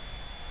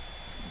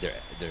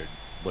 they're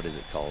what is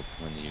it called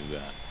when you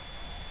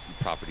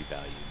property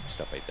value and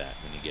stuff like that,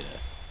 when you get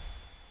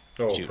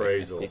a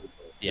appraisal.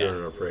 Yeah,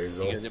 an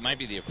appraisal. Because it might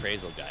be the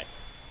appraisal guy,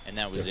 and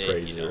that was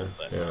Appraiser.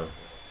 it.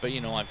 But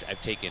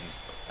I've taken,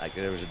 like,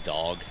 there was a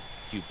dog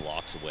a few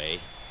blocks away.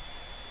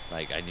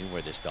 Like, I knew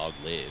where this dog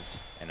lived,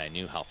 and I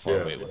knew how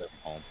far away it was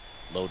from home.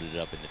 Loaded it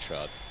up in the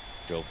truck,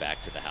 drove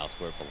back to the house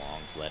where it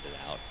belongs, let it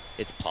out.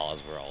 Its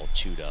paws were all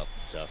chewed up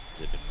and stuff because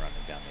they've been running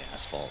down the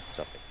asphalt and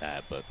stuff like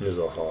that. But it was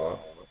a hot.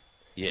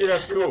 Yeah. See,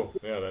 that's cool.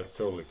 Yeah, that's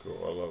totally cool.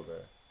 I love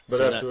that. But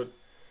So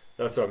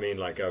that's what I mean.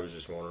 Like, I was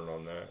just wondering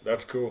on that.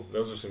 That's cool.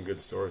 Those are some good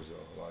stories,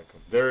 though. I like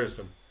them.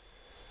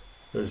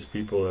 There's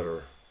people that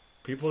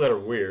are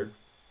weird,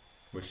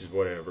 which is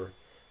whatever.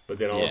 But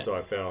then also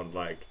I found,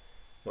 like,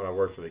 when I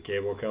worked for the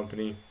cable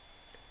company,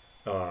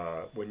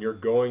 when you're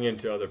going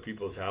into other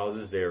people's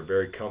houses, they are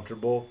very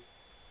comfortable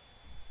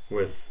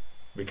with,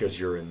 because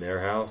you're in their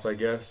house, I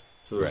guess.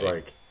 So there's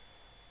like,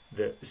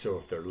 so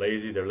if they're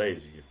lazy, they're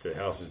lazy. If the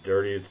house is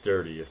dirty, it's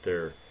dirty. If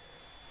they're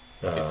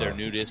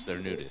nudists, they're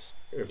nudists.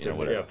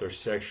 If they're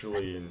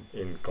sexually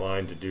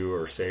inclined to do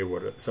or say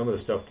what some of the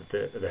stuff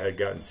that had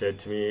gotten said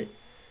to me,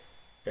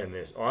 and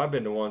I've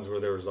been to ones where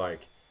there was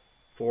like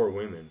 4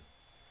 women,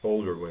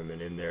 older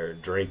women in there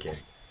drinking,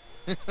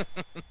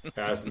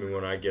 asked me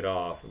when I get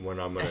off and when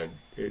I'm gonna,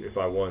 if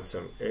I want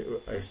some.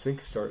 I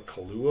think start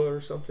Kahlua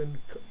or something.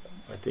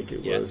 I think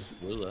it was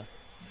Kahlua.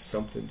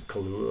 Something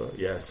Kahlua.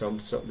 Yeah, some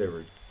they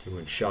were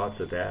doing shots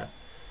of that,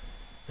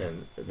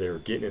 and they were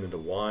getting into the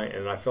wine,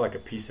 and I felt like a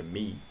piece of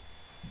meat.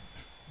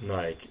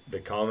 Like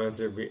the comments,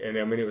 and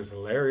I mean it was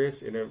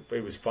hilarious, and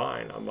it was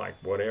fine. I'm like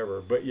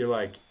whatever, but you're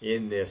like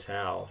in this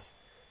house.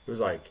 It was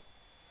like,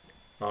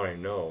 I don't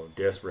even know,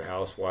 Desperate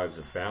Housewives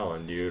of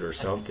Fallon, dude, or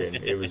something.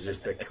 It was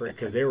just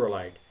because they were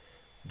like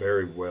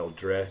very well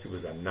dressed. It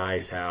was a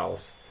nice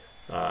house.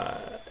 They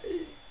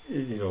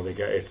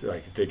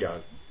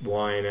got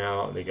wine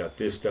out, and they got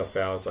this stuff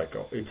out. It's like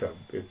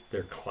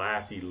they're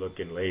classy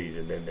looking ladies,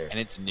 and then and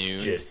it's noon,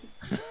 just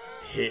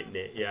hitting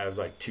it. Yeah, it was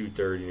like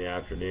 2:30 in the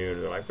afternoon,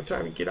 and they're like, "What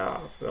time you get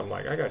off?" And I'm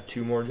like, "I got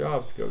 2 more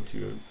jobs to go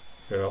to."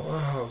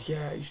 Oh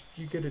yeah,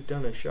 you could have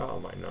done a shot.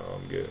 I'm like, "No,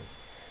 I'm good."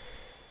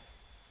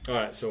 All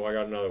right, so I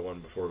got another one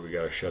before we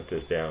got to shut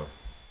this down.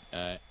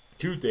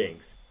 2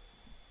 things.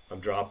 I'm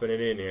dropping it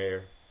in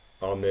here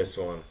on this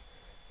one.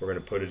 We're going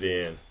to put it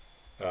in.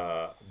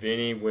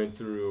 Vinny went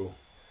through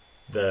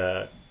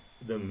the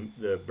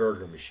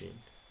burger machine.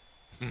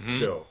 Mm-hmm.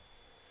 So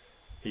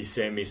he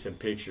sent me some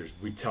pictures.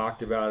 We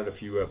talked about it a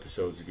few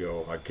episodes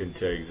ago. I couldn't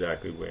tell you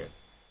exactly when.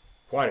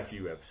 Quite a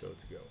few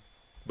episodes ago.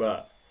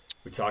 But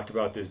we talked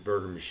about this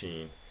burger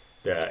machine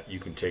that you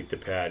can take the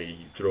patty,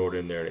 you throw it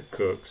in there, and it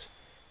cooks.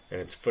 And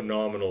it's a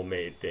phenomenal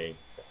made thing.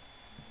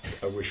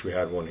 I wish we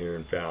had one here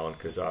in Fallon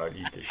because I would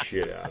eat the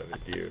shit out of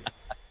it, dude.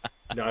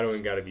 Not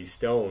only got to be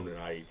stoned and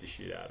I eat the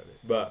shit out of it.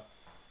 But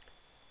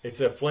it's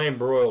a flame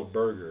broiled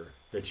burger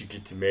that you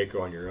get to make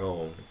on your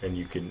own. And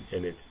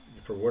it's,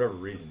 for whatever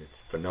reason,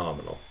 it's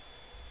phenomenal.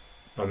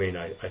 I mean,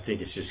 I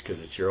think it's just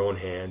because it's your own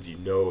hands. You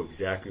know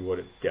exactly what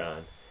it's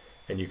done.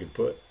 And you can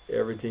put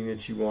everything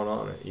that you want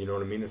on it. You know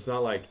what I mean? It's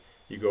not like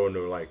you go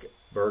into like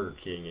Burger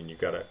King and you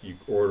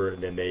order it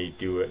and then they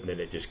do it and then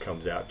it just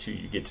comes out to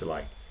you. You get to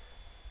like,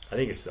 I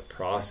think it's the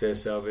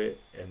process of it,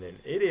 and then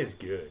it is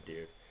good,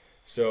 dude.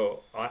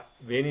 So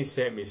Vinny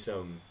sent me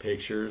some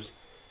pictures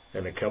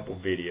and a couple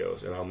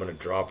videos, and I'm gonna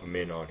drop them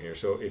in on here.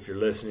 So if you're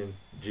listening,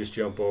 just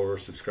jump over,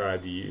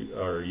 subscribe to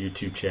our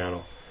YouTube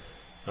channel,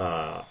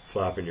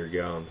 Flapping Your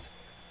Gums,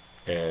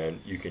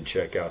 and you can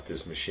check out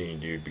this machine,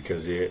 dude,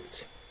 because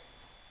it's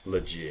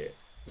legit.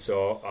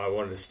 So I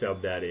wanted to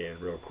stub that in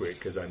real quick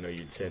because I know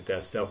you'd sent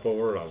that stuff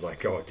over, and I was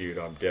like, "Oh, dude,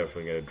 I'm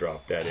definitely gonna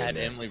drop that in." I had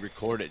Emily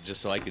record it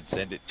just so I could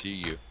send it to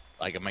you.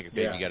 Like I'm like,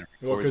 "Baby, you gotta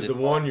record." Well, because the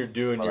one you're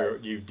doing,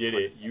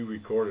 you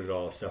recorded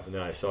all the stuff, and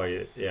then I saw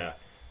you. Yeah,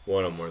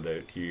 one of them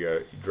where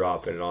you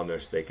dropping it on there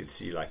so they could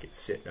see like it's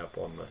sitting up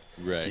on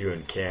the you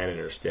and Cannon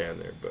are standing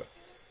there. But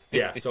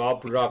yeah, so I'll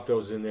drop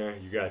those in there.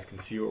 You guys can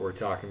see what we're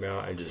talking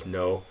about, and just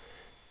know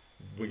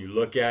when you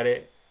look at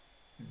it,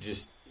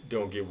 just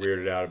don't get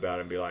weirded out about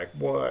it and be like,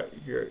 "What?"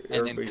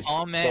 And then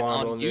comment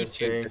on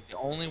YouTube. That's the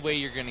only way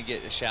you're going to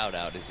get a shout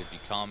out is if you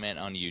comment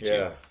on YouTube.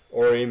 Yeah,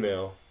 or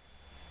email.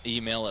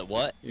 Email at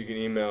what? You can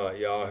email at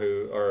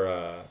Yahoo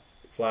or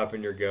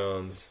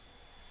flappingyourgums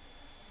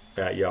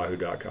at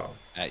yahoo.com.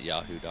 At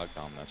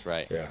yahoo.com, that's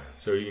right. Yeah,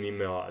 so you can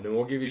email, and then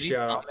we'll give you a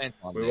shout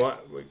out. We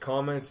want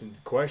comments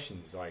and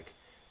questions like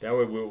that.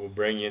 Way we'll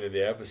bring you into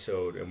the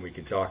episode and we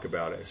can talk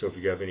about it. So if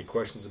you have any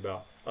questions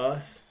about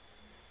us,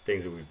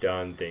 things that we've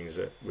done, things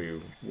that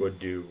we would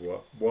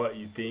do, what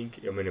you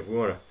think. I mean, if we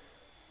want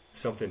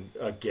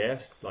a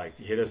guest, like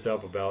hit us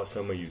up about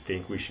someone you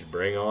think we should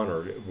bring on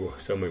or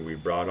somebody we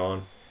brought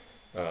on.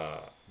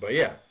 But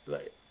yeah,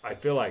 like, I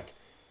feel like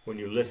when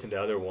you listen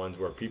to other ones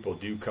where people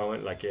do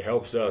comment, like it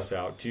helps us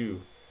out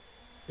too.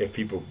 If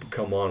people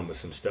come on with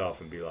some stuff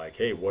and be like,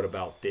 "Hey, what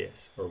about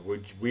this?" or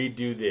 "Would we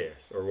do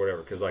this?" or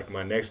whatever. Because like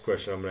my next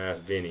question, I'm gonna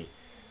ask Vinny,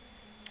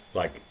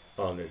 like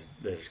on this,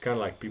 there's kind of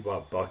like people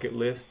have bucket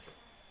lists.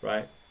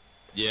 Right?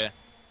 Yeah.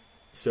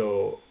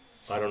 So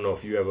I don't know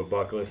if you have a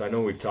bucket list. I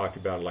know we've talked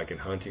about it like in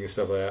hunting and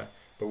stuff like that.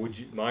 But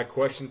my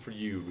question for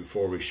you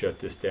before we shut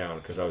this down,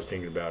 because I was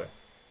thinking about it,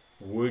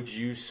 would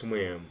you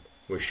swim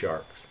with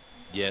sharks?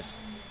 Yes.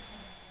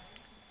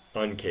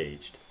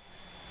 Uncaged?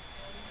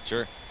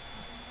 Sure.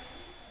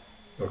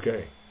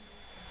 Okay.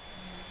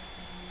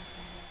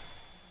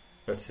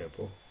 That's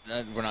simple.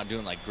 We're not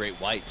doing like great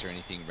whites or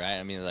anything, right?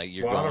 I mean, like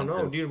you're. Well, I don't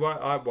know, dude.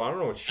 I don't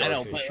know what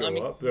sharks can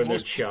show up. They're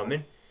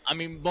chumming. I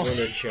mean, when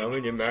they're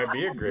chumming, it might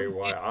be a great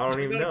white. I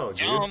don't even know,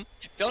 dude.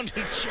 Don't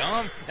do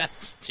chum.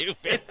 That's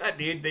stupid.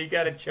 Dude, they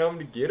got to chum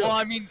to get them. Well,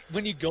 I mean,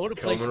 when you go to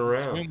places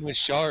to swim with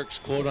sharks,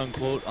 quote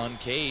unquote,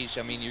 uncaged,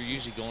 I mean, you're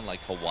usually going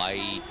like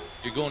Hawaii.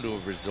 You're going to a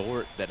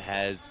resort that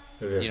has,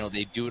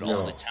 they do it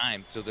all the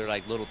time. So they're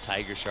like little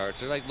tiger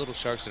sharks. They're like little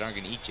sharks that aren't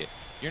going to eat you.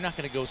 You're not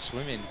going to go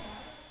swimming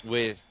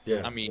with.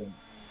 Yeah. I mean,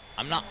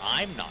 I'm not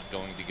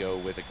going to go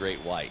with a great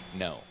white.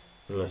 No.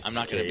 I'm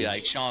not going to be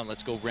like, "Sean,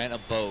 let's go rent a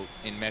boat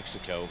in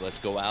Mexico. Let's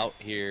go out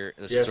here.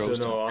 Let's throw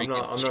some I'm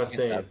not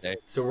saying.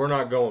 So we're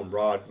not going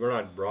broad. We're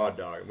not broad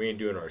dog. We ain't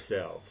doing it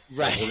ourselves.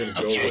 Right. We're going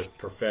to go with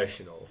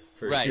professionals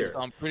for sure. Right. So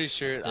I'm pretty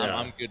sure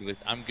I'm good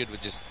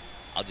with just.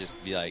 I'll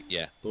just be like,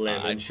 yeah.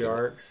 Lemon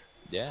sharks.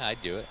 Yeah,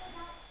 I'd do it.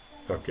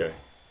 Okay.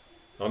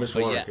 I'm just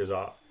But wondering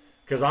yeah.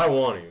 because I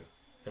want to,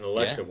 and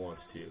Alexa Yeah.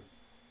 wants to.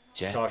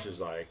 Yeah.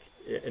 Tasha's like,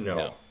 no,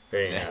 No. it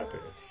ain't Yeah.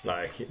 happening.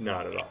 Like,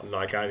 not at all.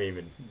 Like, I ain't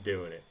even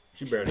doing it.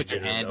 She barely Put your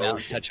get her in hand the out and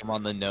ocean. touch them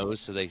on the nose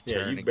so they Yeah,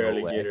 turn you and go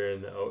barely away. get her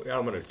in the ocean.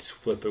 I'm going to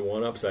flip it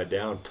one upside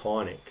down,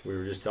 tonic. We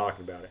were just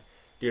talking about it.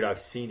 Dude, I've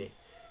seen it.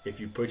 If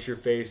you put your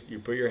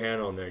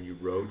hand on there and you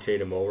rotate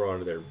them over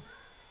onto their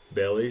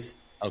bellies,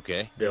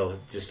 Okay. they'll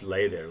just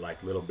lay there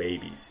like little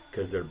babies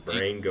because their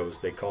brain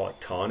goes, they call it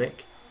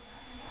tonic.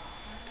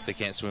 Because they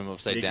can't swim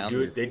upside They down.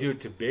 do it. They do it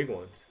to big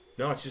ones.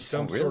 No, it's just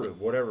some Oh, really? sort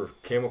of whatever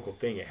chemical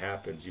thing. It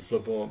happens. You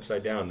flip them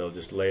upside down, they'll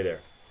just lay there,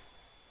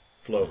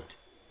 float,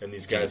 and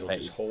these guys will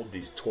just hold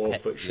these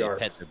 12-foot sharks.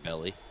 Pet their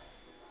belly.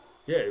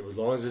 Yeah, as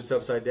long as it's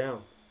upside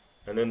down,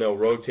 and then they'll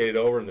rotate it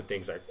over, and the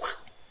thing's like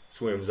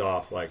swims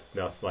off like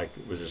nothing. Like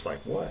it was just like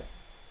what?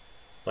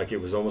 Like it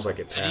was almost like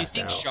it passed So do you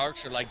think out.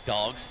 sharks are like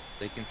dogs?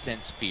 They can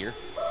sense fear?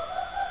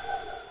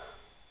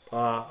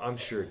 I'm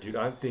sure, dude.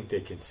 I think they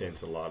can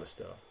sense a lot of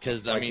stuff.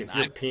 Because Like I mean, if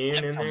you're peeing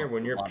I've in come there, up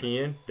when with you're one.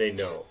 peeing, they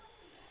know.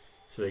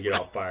 So they get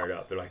all fired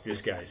up. They're like,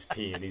 "This guy's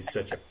peeing. He's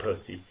such a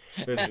pussy.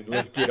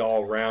 Let's get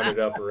all rounded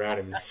up around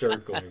him and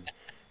circle him."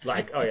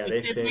 Like, oh yeah,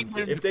 they sense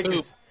it. If they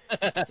can,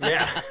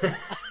 yeah.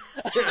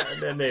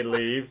 And then they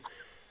leave.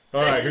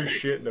 All right, who's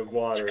shit in the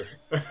water?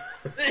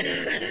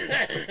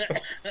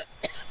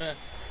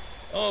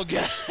 Oh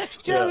gosh,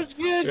 that was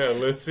good. Yeah,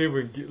 let's see if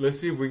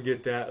we can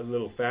get that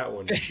little fat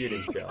one to shit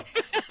himself.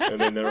 And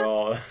then they're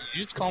all. You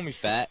just call me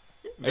fat.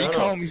 Are No, you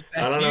calling me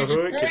fat? I don't know You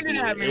who it just could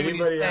pointed be. at me when you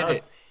Anybody said else?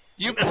 it.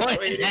 You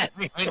pointed at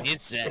me when you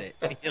said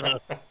it. You know?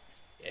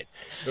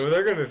 So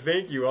they're gonna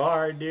think you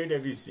are, dude.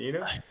 Have you seen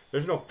them?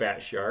 There's no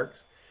fat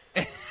sharks,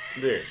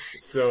 dude.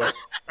 So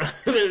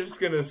they're just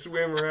gonna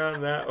swim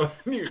around that one,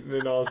 and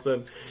then all of a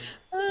sudden,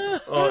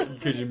 oh,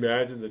 could you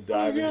imagine the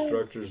dive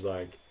instructors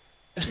like,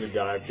 the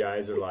dive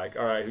guys are like,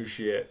 all right, who's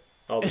shit?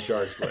 All the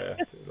sharks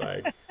left.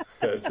 Like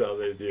that's how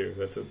they do.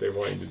 That's what they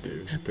want you to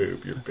do.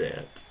 Poop your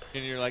pants.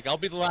 And you're like, I'll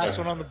be the last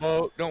one on the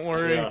boat. Don't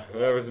worry. Yeah,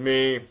 that was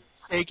me.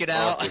 Take it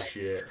out. Awkward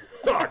shit.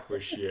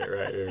 Awkward shit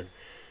right here.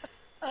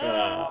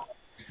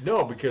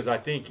 No, because I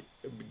think,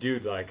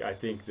 dude, like, I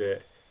think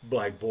that,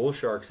 like, bull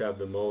sharks have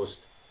the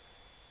most,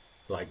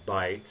 like,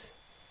 bites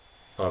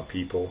of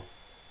people,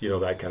 you know,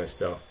 that kind of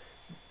stuff.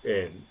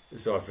 And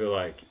so I feel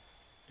like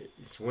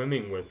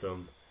swimming with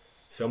them,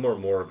 some are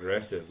more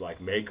aggressive. Like,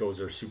 makos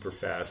are super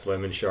fast.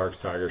 Lemon sharks,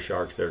 tiger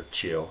sharks, they're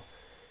chill.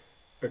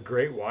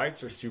 Great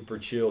whites are super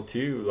chill,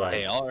 too. Like,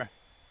 They are.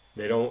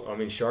 they don't, I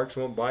mean, sharks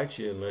won't bite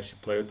you unless you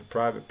play with the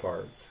private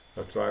parts.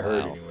 That's what I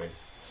heard, Wow. anyways.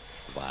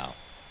 Wow.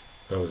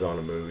 That was on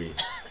a movie.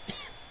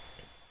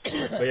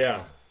 But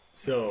yeah,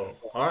 so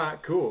all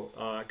right, cool.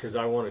 Because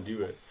I want to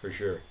do it for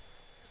sure.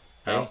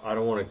 I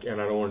don't want to, and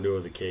I don't want to do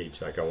it with a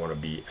cage. Like I want to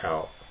be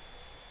out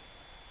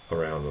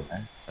around them,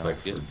 Okay, sounds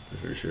like good.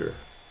 for sure.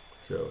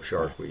 So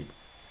Shark Week,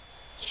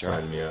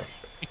 sign me up.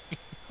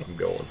 I'm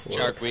going for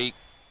Shark it. Week.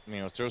 You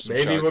know, throw some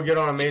Maybe shark. we'll get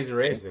on Amazing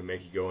Race and then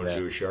make you go in and Yeah.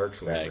 do a shark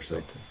swim or Exactly.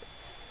 something.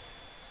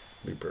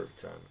 Be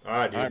perfect time. All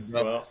right, dude. All right,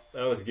 bro. Well,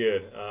 that was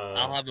good.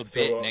 I'll have a so,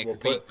 bit we'll next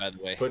put- week, by the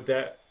way. Put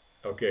that.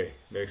 Okay,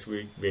 next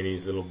week,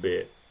 Vinny's little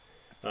bit.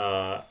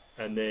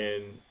 And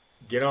then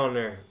get on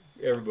there,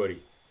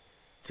 everybody.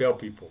 Tell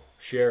people,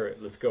 share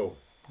it. Let's go.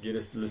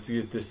 Let's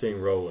get this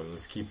thing rolling.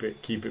 Let's keep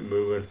it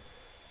moving.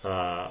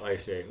 Like I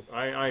say,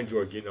 I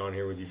enjoy getting on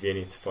here with you,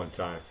 Vinny. It's a fun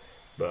time.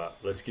 But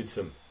let's get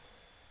some.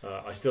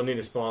 I still need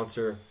a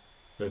sponsor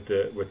with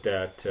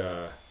that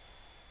a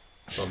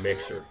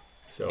mixer.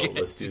 So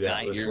let's do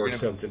that. Let's work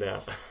something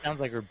out. Sounds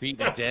like we're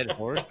beating a dead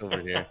horse over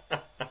here.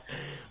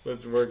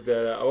 Let's work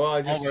that out. Well,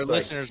 I just All our it's like,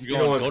 listeners are you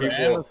know, going, when go to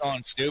people-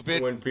 Amazon,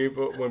 stupid.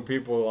 when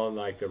people on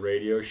like the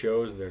radio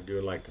shows and they're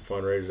doing like the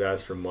fundraisers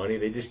ask for money,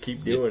 they just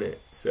keep doing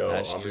it. So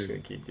That's I'm just true.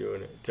 gonna keep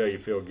doing it until you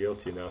feel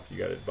guilty enough. You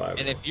got to buy And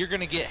one. if you're going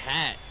to get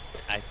hats,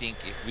 I think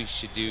if we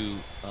should do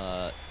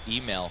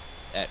email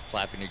at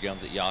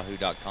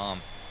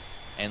flappingyourgums@yahoo.com,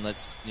 and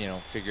let's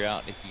figure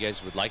out if you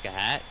guys would like a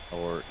hat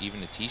or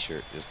even a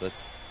T-shirt. Just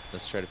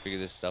let's try to figure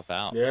this stuff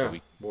out. Yeah, So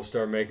we'll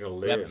start making a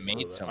haven't list.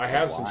 made So some I for a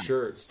have some while.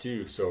 shirts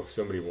too, so if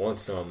somebody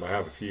wants some, I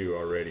have a few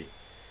already.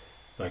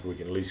 Like we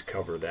can at least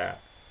cover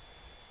that.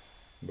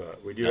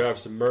 But we do have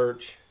some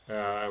merch,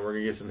 and we're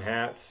gonna get some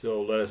hats.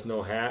 So let us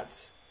know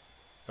hats.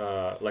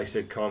 Like I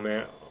said,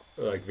 comment.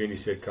 Like Vinny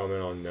said,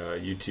 comment on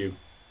YouTube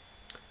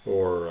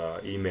or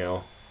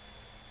email,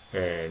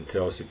 and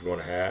tell us if you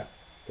want a hat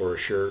or a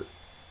shirt,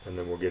 and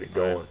then we'll get it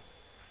going.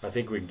 I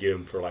think we can get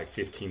them for like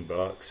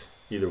 $15,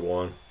 either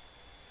one.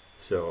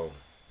 So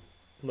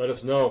let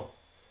us know,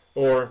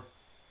 or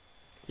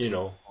if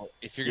you're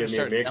give going to me a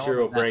start mixer.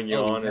 We'll bring you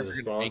on as a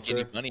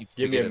sponsor.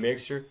 Give me a mix.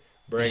 mixer,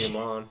 bring them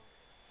on,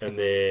 and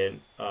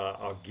then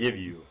I'll give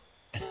you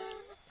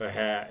a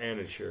hat and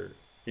a shirt.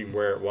 You can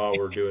wear it while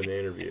we're doing the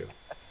interview.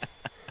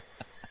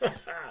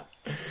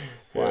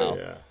 Wow.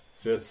 Yeah.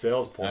 So it's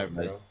sales point, All right,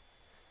 buddy. bro.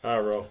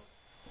 All right, bro. All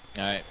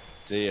right.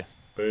 See ya.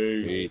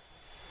 Peace. Peace.